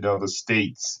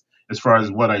states as far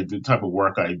as what I do, type of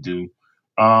work I do.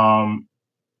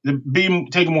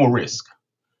 Taking more risk.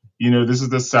 This is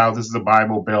the South, this is the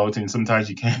Bible Belt, and sometimes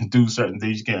you can't do certain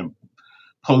things. You can't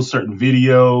post certain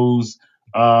videos.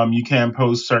 You can't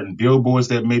post certain billboards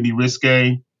that may be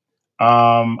risque. In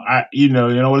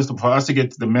order for us to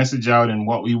get the message out and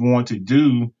what we want to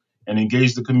do and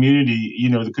engage the community,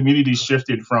 the community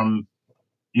shifted from,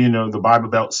 the Bible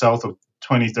Belt South of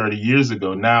 20, 30 years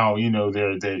ago. Now, they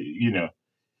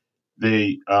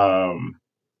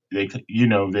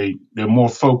they're more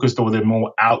focused, or they're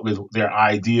more out with their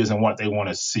ideas and what they want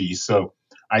to see. So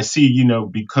I see,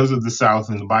 because of the South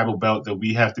and the Bible Belt, that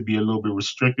we have to be a little bit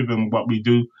restrictive in what we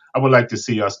do. I would like to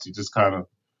see us to just kind of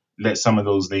let some of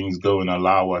those things go and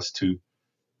allow us to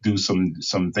do some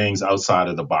things outside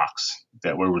of the box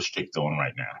that we're restricted on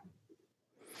right now.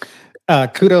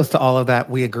 Kudos to all of that.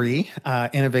 We agree.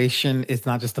 Innovation is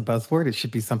not just a buzzword. It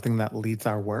should be something that leads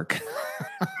our work.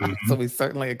 Mm-hmm. So we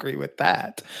certainly agree with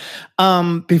that.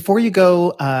 Before you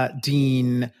go,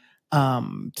 Dean,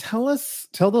 tell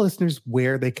the listeners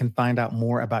where they can find out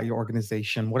more about your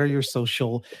organization. What are your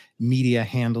social media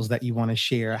handles that you want to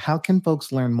share? How can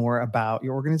folks learn more about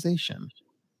your organization?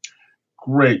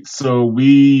 Great. So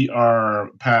we are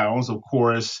PALS, of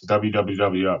course,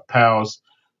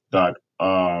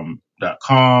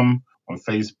 www.pals.com on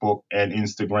Facebook and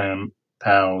Instagram,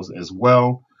 PALS as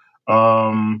well.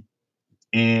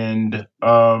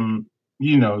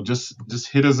 Just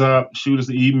hit us up, shoot us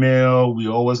an email. We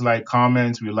always like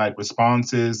comments. We like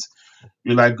responses.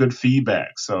 We like good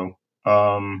feedback. So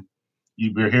we're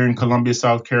here in Columbia,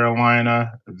 South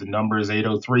Carolina. The number is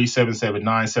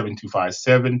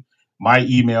 803-779-7257. My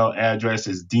email address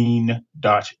is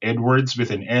dean.edwards with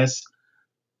an S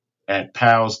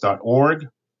 @pals.org.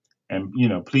 And,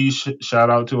 please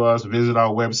shout out to us, visit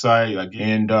our website.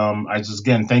 And I just,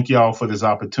 again, thank you all for this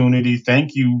opportunity.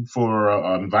 Thank you for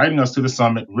inviting us to the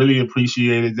summit. Really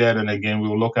appreciated that. And again, we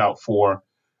will look out for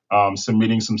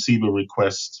submitting some CBO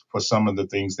requests for some of the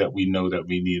things that we know that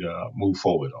we need to move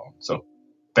forward on. So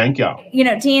thank y'all.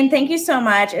 Dean, thank you so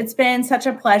much. It's been such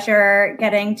a pleasure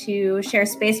getting to share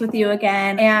space with you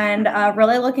again, and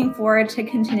really looking forward to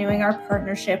continuing our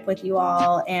partnership with you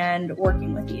all and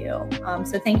working with you.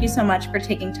 So thank you so much for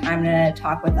taking time to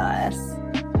talk with us.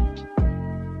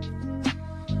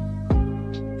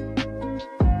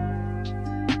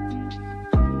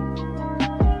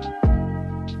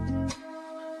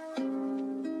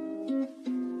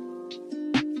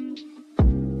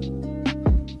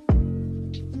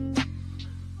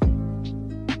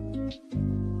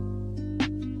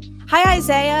 Hi,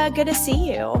 Isaiah. Good to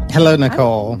see you. Hello,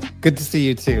 Nicole. Good to see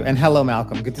you too. And hello,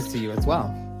 Malcolm. Good to see you as well.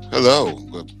 Hello.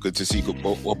 Good to see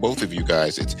both of you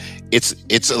guys.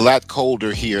 It's a lot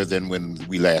colder here than when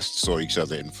we last saw each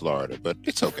other in Florida, but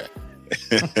it's okay.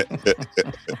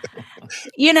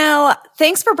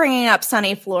 Thanks for bringing up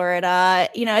sunny Florida.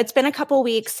 It's been a couple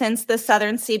weeks since the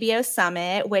Southern CBO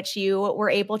Summit, which you were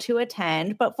able to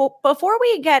attend. But before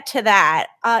we get to that,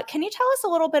 can you tell us a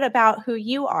little bit about who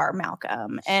you are,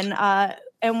 Malcolm, and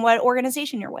what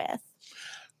organization you're with?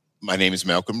 My name is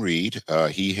Malcolm Reed,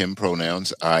 he, him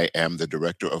pronouns. I am the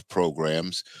director of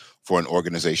programs for an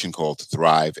organization called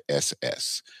Thrive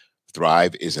SS.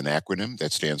 Thrive is an acronym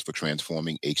that stands for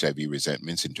Transforming HIV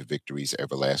Resentments into Victories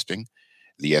Everlasting.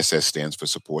 The SS stands for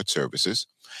Support Services.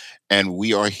 And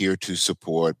we are here to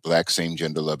support Black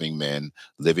same-gender loving men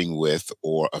living with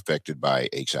or affected by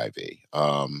HIV.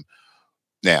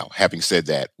 Now, having said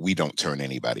that, we don't turn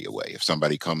anybody away. If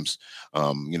somebody comes,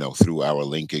 through our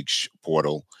linkage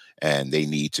portal and they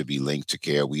need to be linked to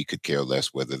care, we could care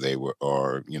less whether they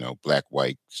are, Black,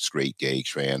 white, straight, gay,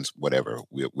 trans, whatever.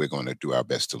 We're going to do our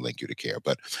best to link you to care.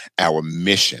 But our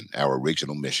mission, our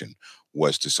original mission,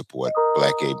 was to support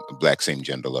Black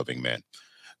same-gender loving men.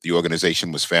 The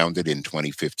organization was founded in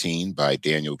 2015 by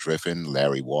Daniel Griffin,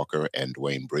 Larry Walker, and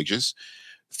Dwayne Bridges,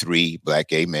 3 Black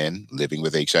gay men living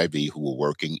with HIV who were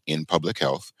working in public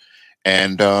health.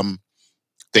 And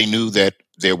they knew that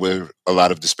there were a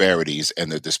lot of disparities,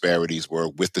 and the disparities were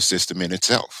with the system in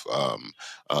itself.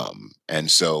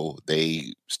 And so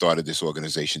they started this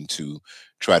organization to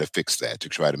try to fix that, to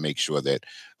try to make sure that,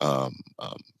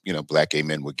 Black gay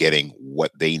men were getting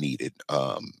what they needed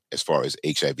as far as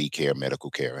HIV care, medical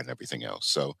care, and everything else.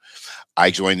 So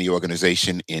I joined the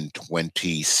organization in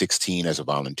 2016 as a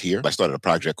volunteer. I started a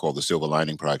project called the Silver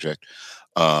Lining Project.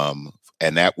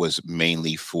 And that was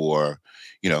mainly for,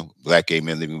 Black gay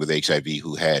men living with HIV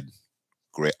who had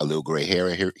a little gray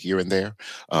hair here and there,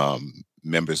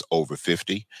 members over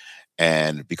 50.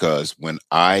 And because when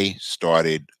I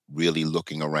started really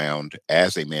looking around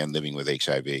as a man living with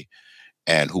HIV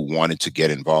and who wanted to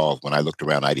get involved, when I looked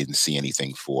around, I didn't see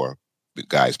anything for the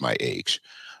guys my age.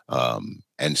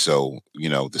 And so,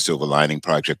 the Silver Lining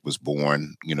Project was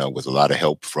born, with a lot of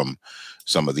help from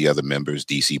some of the other members,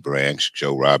 DC Branch,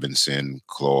 Joe Robinson,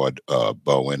 Claude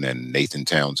Bowen, and Nathan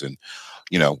Townsend.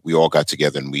 We all got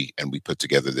together and we put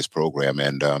together this program,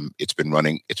 and it's been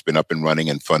up and running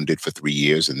and funded for 3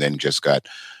 years, and then just got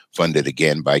funded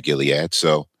again by Gilead.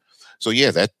 So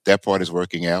yeah, that part is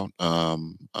working out.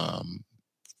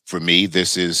 For me,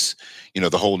 this is,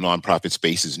 the whole nonprofit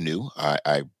space is new.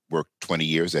 I worked 20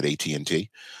 years at AT&T.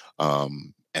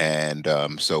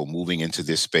 So moving into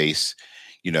this space,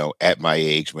 at my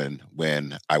age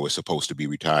when I was supposed to be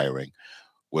retiring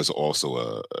was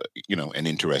also an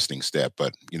interesting step.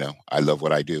 But, I love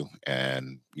what I do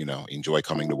and, enjoy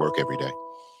coming to work every day.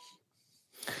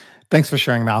 Thanks for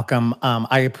sharing, Malcolm.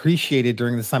 I appreciated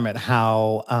during the summit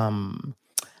how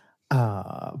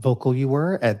vocal you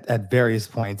were at various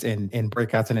points in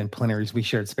breakouts and in plenaries. We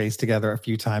shared space together a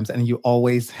few times, and you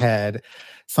always had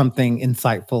something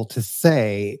insightful to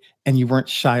say, and you weren't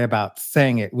shy about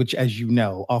saying it, which, as you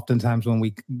know, oftentimes when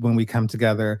we come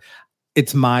together,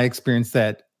 it's my experience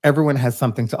that everyone has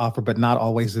something to offer, but not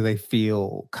always do they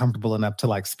feel comfortable enough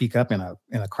to speak up in a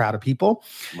crowd of people.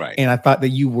 Right. And I thought that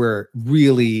you were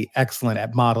really excellent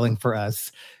at modeling for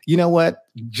us. You know what?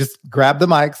 Just grab the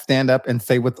mic, stand up, and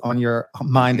say what's on your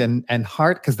mind and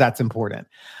heart, because that's important.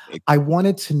 I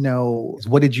wanted to know,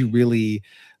 what did you really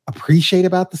appreciate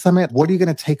about the summit? What are you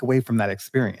going to take away from that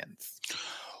experience?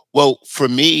 Well, for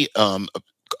me, a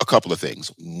couple of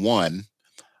things. One,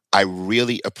 I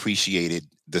really appreciated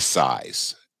the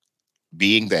size.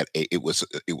 Being that it was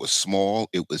small,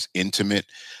 it was intimate.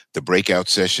 The breakout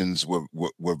sessions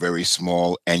were very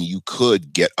small, and you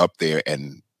could get up there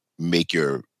and make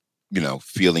your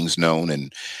feelings known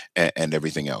and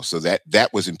everything else. So that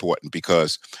was important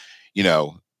because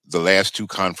the last 2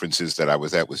 conferences that I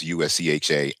was at was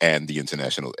USCHA and the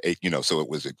International. So it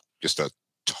was just a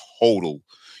total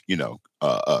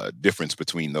difference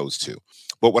between those 2.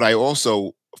 But what I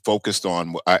also focused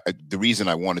on, the reason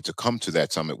I wanted to come to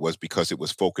that summit was because it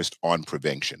was focused on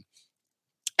prevention.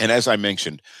 And as I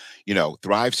mentioned,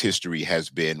 Thrive's history has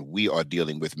been, we are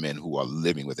dealing with men who are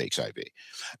living with HIV.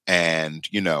 And,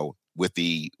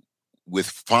 with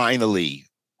finally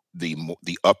the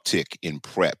uptick in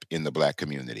PrEP in the Black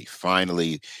community,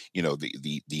 finally,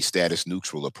 the status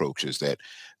neutral approaches that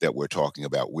we're talking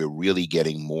about, we're really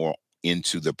getting more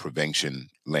into the prevention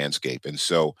landscape. And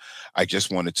so I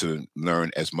just wanted to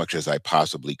learn as much as I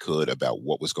possibly could about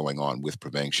what was going on with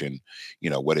prevention,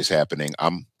 what is happening.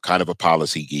 I'm kind of a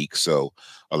policy geek, so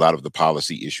a lot of the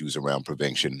policy issues around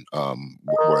prevention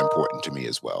were important to me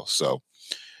as well. So,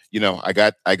 I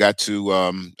got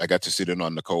to sit in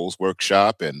on Nicole's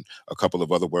workshop and a couple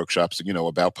of other workshops,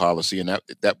 about policy, and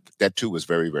that too was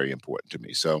very, very important to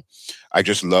me. So I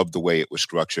just loved the way it was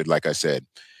structured. Like I said,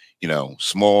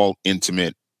 small,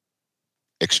 intimate,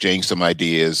 exchange some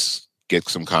ideas, get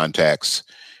some contacts,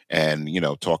 and,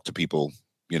 talk to people,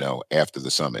 after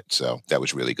the summit. So that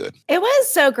was really good. It was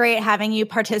so great having you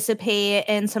participate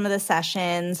in some of the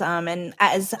sessions. And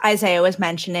as Isaiah was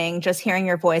mentioning, just hearing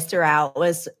your voice throughout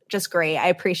was just great. I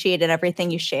appreciated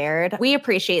everything you shared. We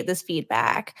appreciate this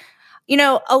feedback.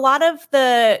 A lot of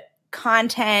the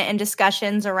content and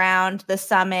discussions around the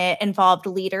summit involved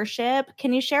leadership.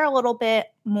 Can you share a little bit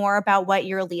more about what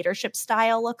your leadership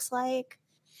style looks like?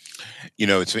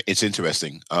 It's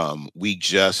interesting. We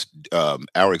just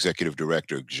our executive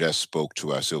director just spoke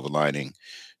to our Silver Lining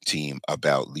team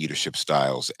about leadership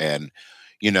styles, and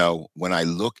when I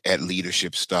look at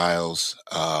leadership styles,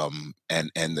 and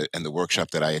the workshop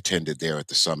that I attended there at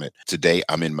the summit today,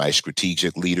 I'm in my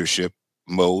strategic leadership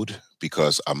mode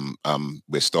because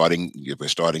we're starting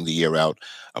the year out.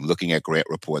 I'm looking at grant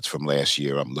reports from last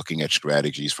year. I'm looking at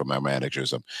strategies from our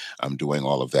managers. I'm doing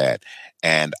all of that,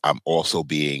 and I'm also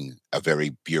being a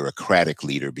very bureaucratic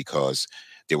leader because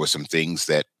there were some things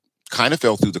that kind of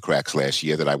fell through the cracks last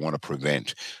year that I want to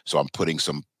prevent. So I'm putting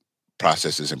some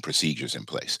processes and procedures in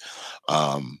place.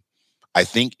 I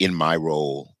think in my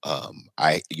role,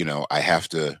 I have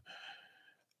to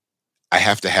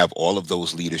have all of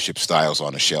those leadership styles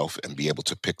on a shelf and be able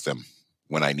to pick them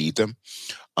when I need them.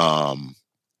 Um,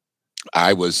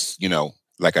 I was,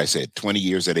 like I said, 20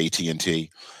 years at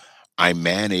AT&T. I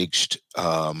managed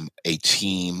a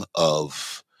team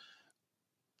of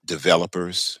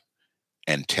developers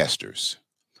and testers,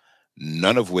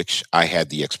 none of which I had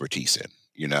the expertise in,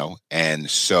 and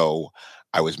so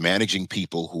I was managing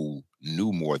people who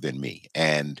knew more than me.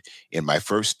 And in my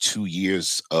first 2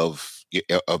 years of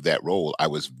that role, I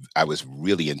was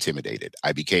really intimidated.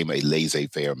 I became a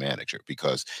laissez-faire manager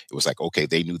because it was like, okay,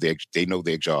 they know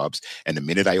their jobs, and the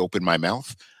minute I open my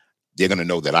mouth, they're going to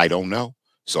know that I don't know,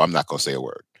 so I'm not going to say a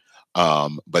word.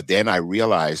 But then I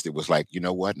realized it was like, you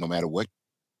know what, no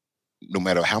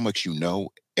matter how much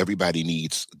everybody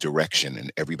needs direction,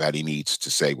 and everybody needs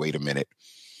to say, wait a minute,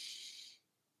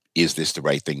 is this the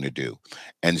right thing to do?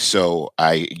 And so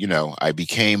I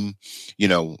became,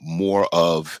 more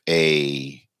of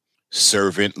a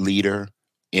servant leader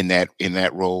in that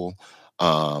role.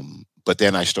 But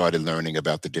then I started learning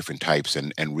about the different types,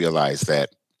 and realized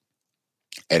that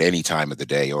at any time of the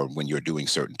day, or when you're doing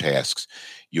certain tasks,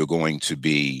 you're going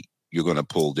to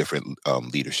pull different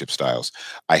leadership styles.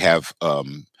 I have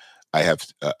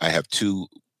two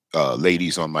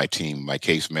ladies on my team, my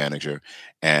case manager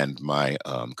and my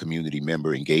community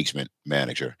member engagement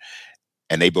manager,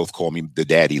 and they both call me the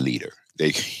daddy leader.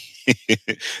 They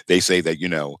they say that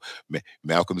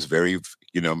Malcolm's very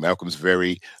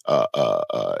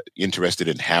interested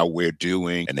in how we're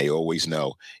doing, and they always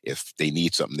know if they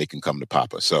need something they can come to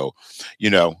Papa. So,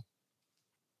 you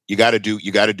got to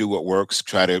do what works.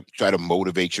 Try to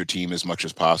motivate your team as much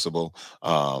as possible.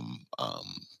 I'm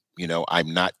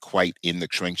not quite in the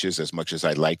trenches as much as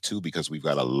I'd like to, because we've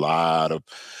got a lot of,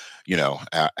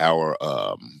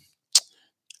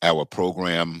 our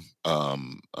program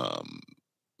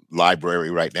library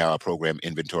right now. Our program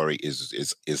inventory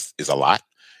is a lot,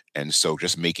 and so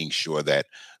just making sure that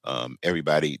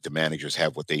the managers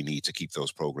have what they need to keep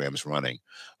those programs running.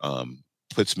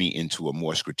 Puts me into a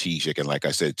more strategic and, like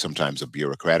I said, sometimes a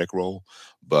bureaucratic role.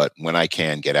 But when I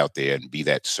can get out there and be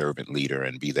that servant leader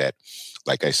and be that,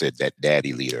 like I said, that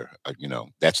daddy leader,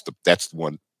 that's the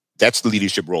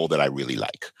leadership role that I really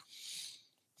like.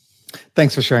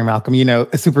 Thanks for sharing, Malcolm.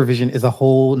 Supervision is a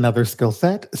whole nother skill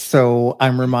set. So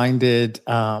I'm reminded,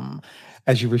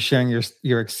 as you were sharing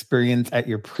your experience at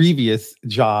your previous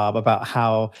job, about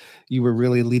how you were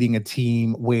really leading a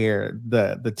team where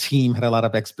the team had a lot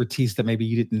of expertise that maybe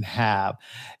you didn't have.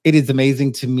 It is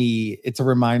amazing to me. It's a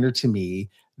reminder to me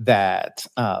that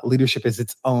leadership is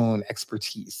its own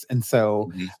expertise. And so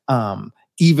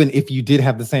even if you did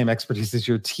have the same expertise as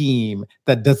your team,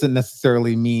 that doesn't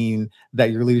necessarily mean that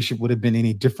your leadership would have been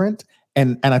any different.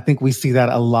 And I think we see that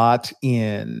a lot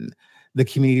in the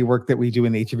community work that we do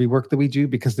and the HIV work that we do,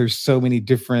 because there's so many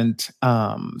different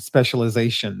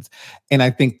specializations. And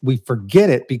I think we forget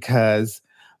it because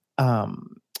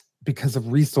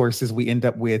of resources we end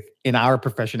up with in our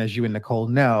profession, as you and Nicole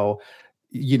know.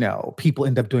 People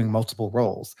end up doing multiple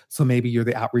roles. So maybe you're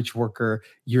the outreach worker,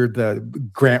 you're the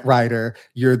grant writer,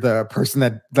 you're the person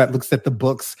that looks at the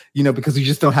books, because you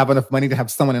just don't have enough money to have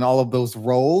someone in all of those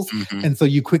roles. Mm-hmm. And so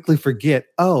you quickly forget,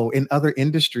 in other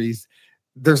industries,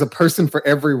 there's a person for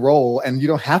every role, and you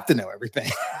don't have to know everything.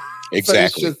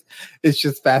 Exactly. So it's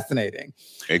just fascinating.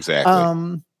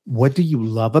 Exactly. What do you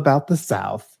love about the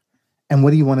South, and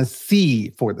what do you want to see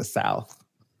for the South?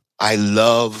 I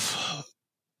love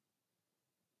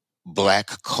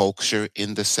Black culture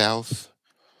in the South.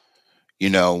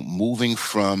 Moving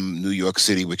from New York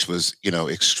City, which was,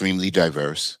 extremely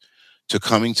diverse, to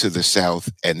coming to the South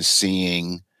and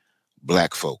seeing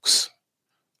Black folks.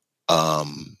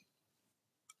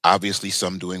 Obviously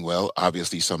some doing well,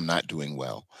 obviously some not doing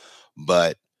well,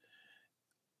 but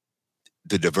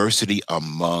the diversity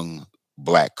among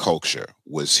Black culture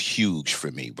was huge for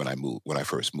me when I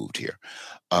first moved here.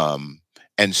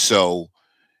 And so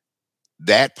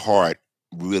that part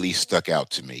really stuck out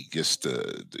to me. Just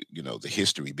the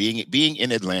history, being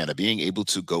in Atlanta, being able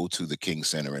to go to the King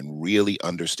Center and really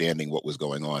understanding what was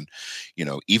going on.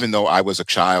 Even though I was a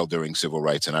child during civil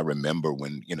rights, and I remember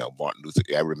when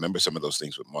I remember some of those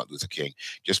things with Martin Luther King.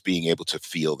 Just being able to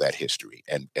feel that history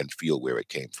and feel where it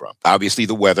came from. Obviously,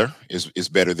 the weather is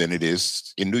better than it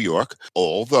is in New York.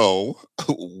 Although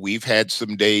we've had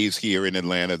some days here in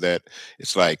Atlanta that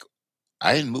it's like,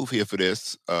 I didn't move here for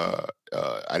this. I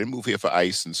didn't move here for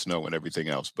ice and snow and everything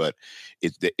else, but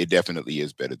it definitely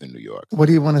is better than New York. What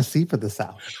do you want to see for the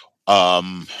South?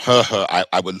 The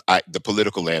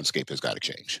political landscape has got to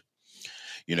change.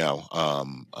 The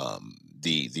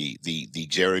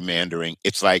gerrymandering.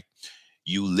 It's like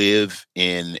you live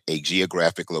in a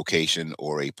geographic location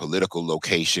or a political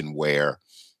location where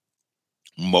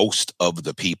most of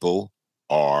the people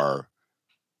are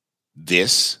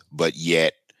this, but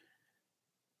yet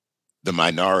the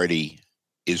minority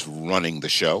is running the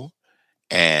show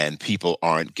and people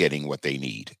aren't getting what they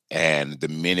need. And the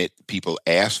minute people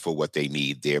ask for what they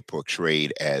need, they're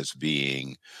portrayed as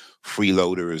being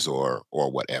freeloaders or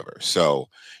whatever. So,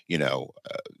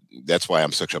 that's why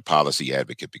I'm such a policy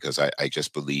advocate, because I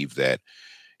just believe that,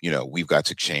 we've got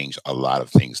to change a lot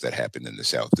of things that happen in the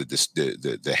South.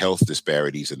 The health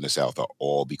disparities in the South are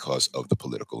all because of the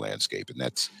political landscape. And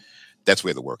that's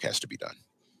where the work has to be done.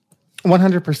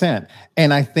 100%.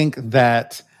 And I think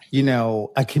that,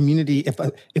 a community,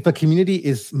 if a community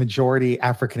is majority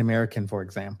African-American, for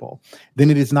example,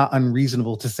 then it is not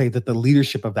unreasonable to say that the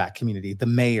leadership of that community, the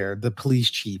mayor, the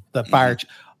police chief, the fire chief,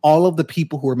 all of the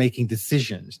people who are making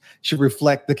decisions should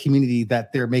reflect the community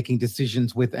that they're making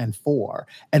decisions with and for.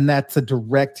 And that's a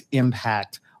direct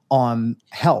impact on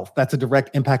health. That's a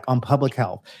direct impact on public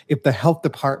health. If the health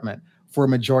department for a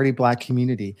majority Black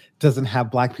community doesn't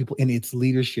have Black people in its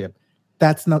leadership,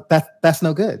 that's no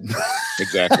good.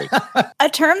 Exactly. A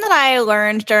term that I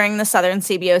learned during the Southern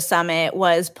CBO Summit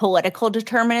was political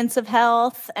determinants of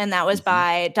health, and that was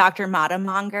by Dr.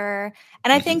 Monger.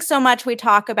 And I think so much we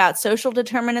talk about social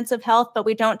determinants of health, but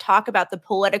we don't talk about the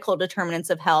political determinants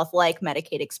of health, like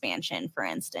Medicaid expansion, for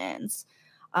instance.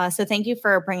 So thank you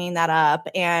for bringing that up.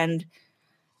 And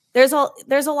there's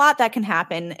a lot that can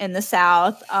happen in the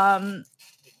South,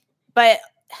 but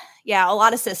yeah, a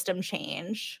lot of system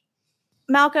change.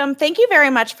 Malcolm, thank you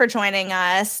very much for joining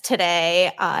us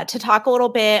today to talk a little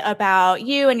bit about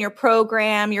you and your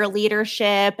program, your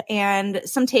leadership, and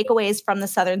some takeaways from the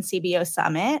Southern CBO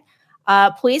Summit.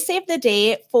 Please save the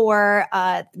date for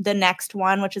the next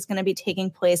one, which is going to be taking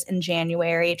place in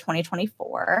January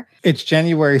 2024. It's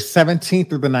January 17th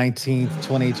through the 19th,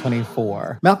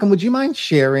 2024. Malcolm, would you mind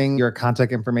sharing your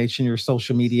contact information, your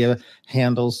social media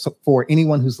handles for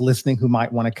anyone who's listening who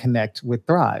might want to connect with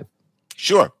Thrive?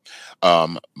 Sure.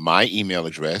 My email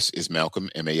address is Malcolm,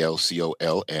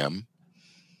 MALCOLM,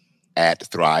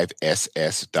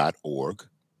 @thrivess.org.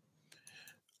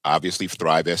 Obviously,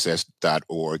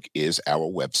 thrivess.org is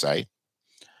our website.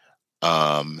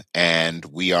 And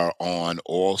we are on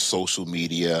all social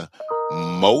media,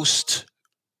 most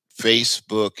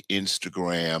Facebook,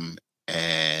 Instagram,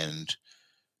 and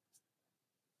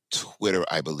Twitter,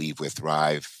 I believe, with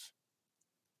Thrive_SS.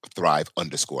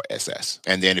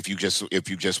 And then if you just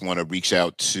want to reach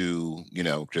out to,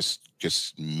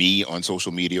 just me on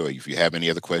social media, or if you have any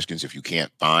other questions, if you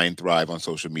can't find Thrive on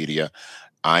social media,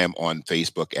 I am on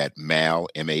Facebook at Mal,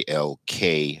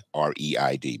 MALKREID,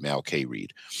 Mal K.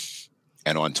 Reed,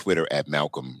 and on Twitter at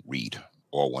Malcolm Reed,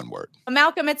 all one word.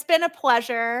 Malcolm, it's been a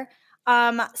pleasure.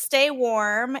 Stay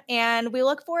warm, and we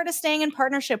look forward to staying in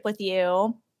partnership with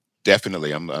you.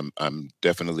 Definitely. I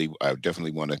definitely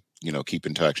want to, keep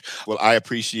in touch. Well, I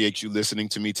appreciate you listening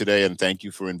to me today, and thank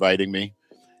you for inviting me.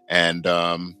 And,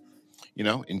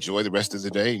 enjoy the rest of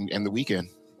the day and the weekend.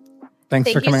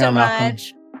 Thanks for coming on, Malcolm.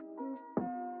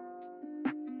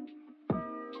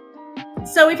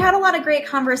 So we've had a lot of great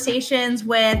conversations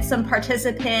with some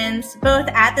participants, both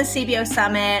at the CBO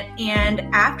Summit and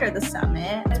after the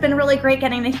summit. It's been really great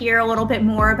getting to hear a little bit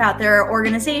more about their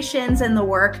organizations and the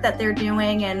work that they're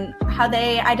doing and how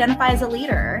they identify as a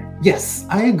leader. Yes,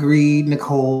 I agree,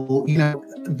 Nicole.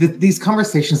 These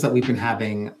conversations that we've been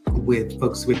having with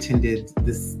folks who attended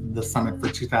the summit for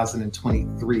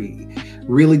 2023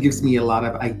 really gives me a lot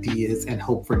of ideas and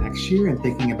hope for next year, and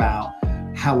thinking about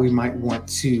how we might want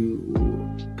to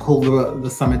pull the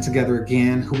summit together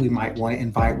again, who we might want to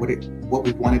invite, what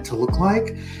we want it to look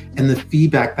like. And the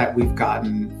feedback that we've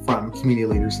gotten from community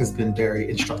leaders has been very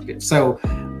instructive. So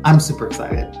I'm super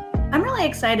excited. I'm really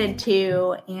excited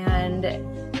too. And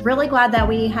really glad that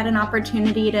we had an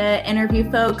opportunity to interview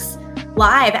folks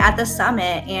live at the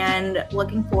summit, and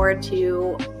looking forward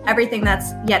to everything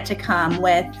that's yet to come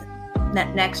with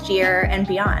next year and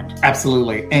beyond.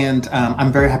 Absolutely. And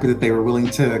I'm very happy that they were willing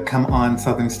to come on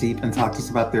Southern Steep and talk to us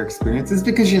about their experiences,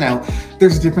 because,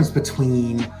 there's a difference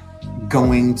between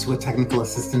going to a technical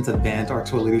assistance event or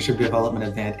to a leadership development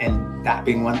event and that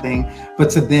being one thing, but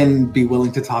to then be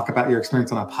willing to talk about your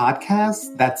experience on a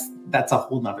podcast, that's a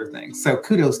whole nother thing. So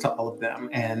kudos to all of them,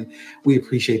 and we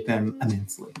appreciate them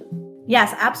immensely.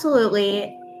 Yes,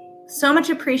 absolutely. So much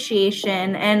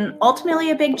appreciation, and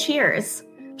ultimately a big cheers.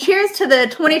 Cheers to the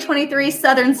 2023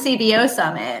 Southern CBO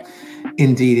Summit.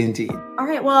 Indeed, indeed. All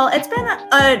right, well, it's been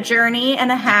a journey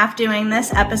and a half doing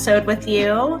this episode with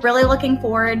you. Really looking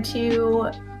forward to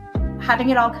having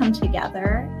it all come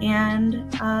together. And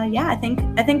I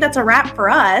think that's a wrap for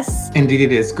us. Indeed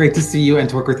it is. Great to see you and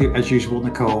to work with you as usual,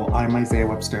 Nicole. I'm Isaiah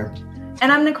Webster.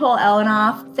 And I'm Nicole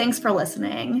Elenoff. Thanks for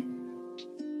listening.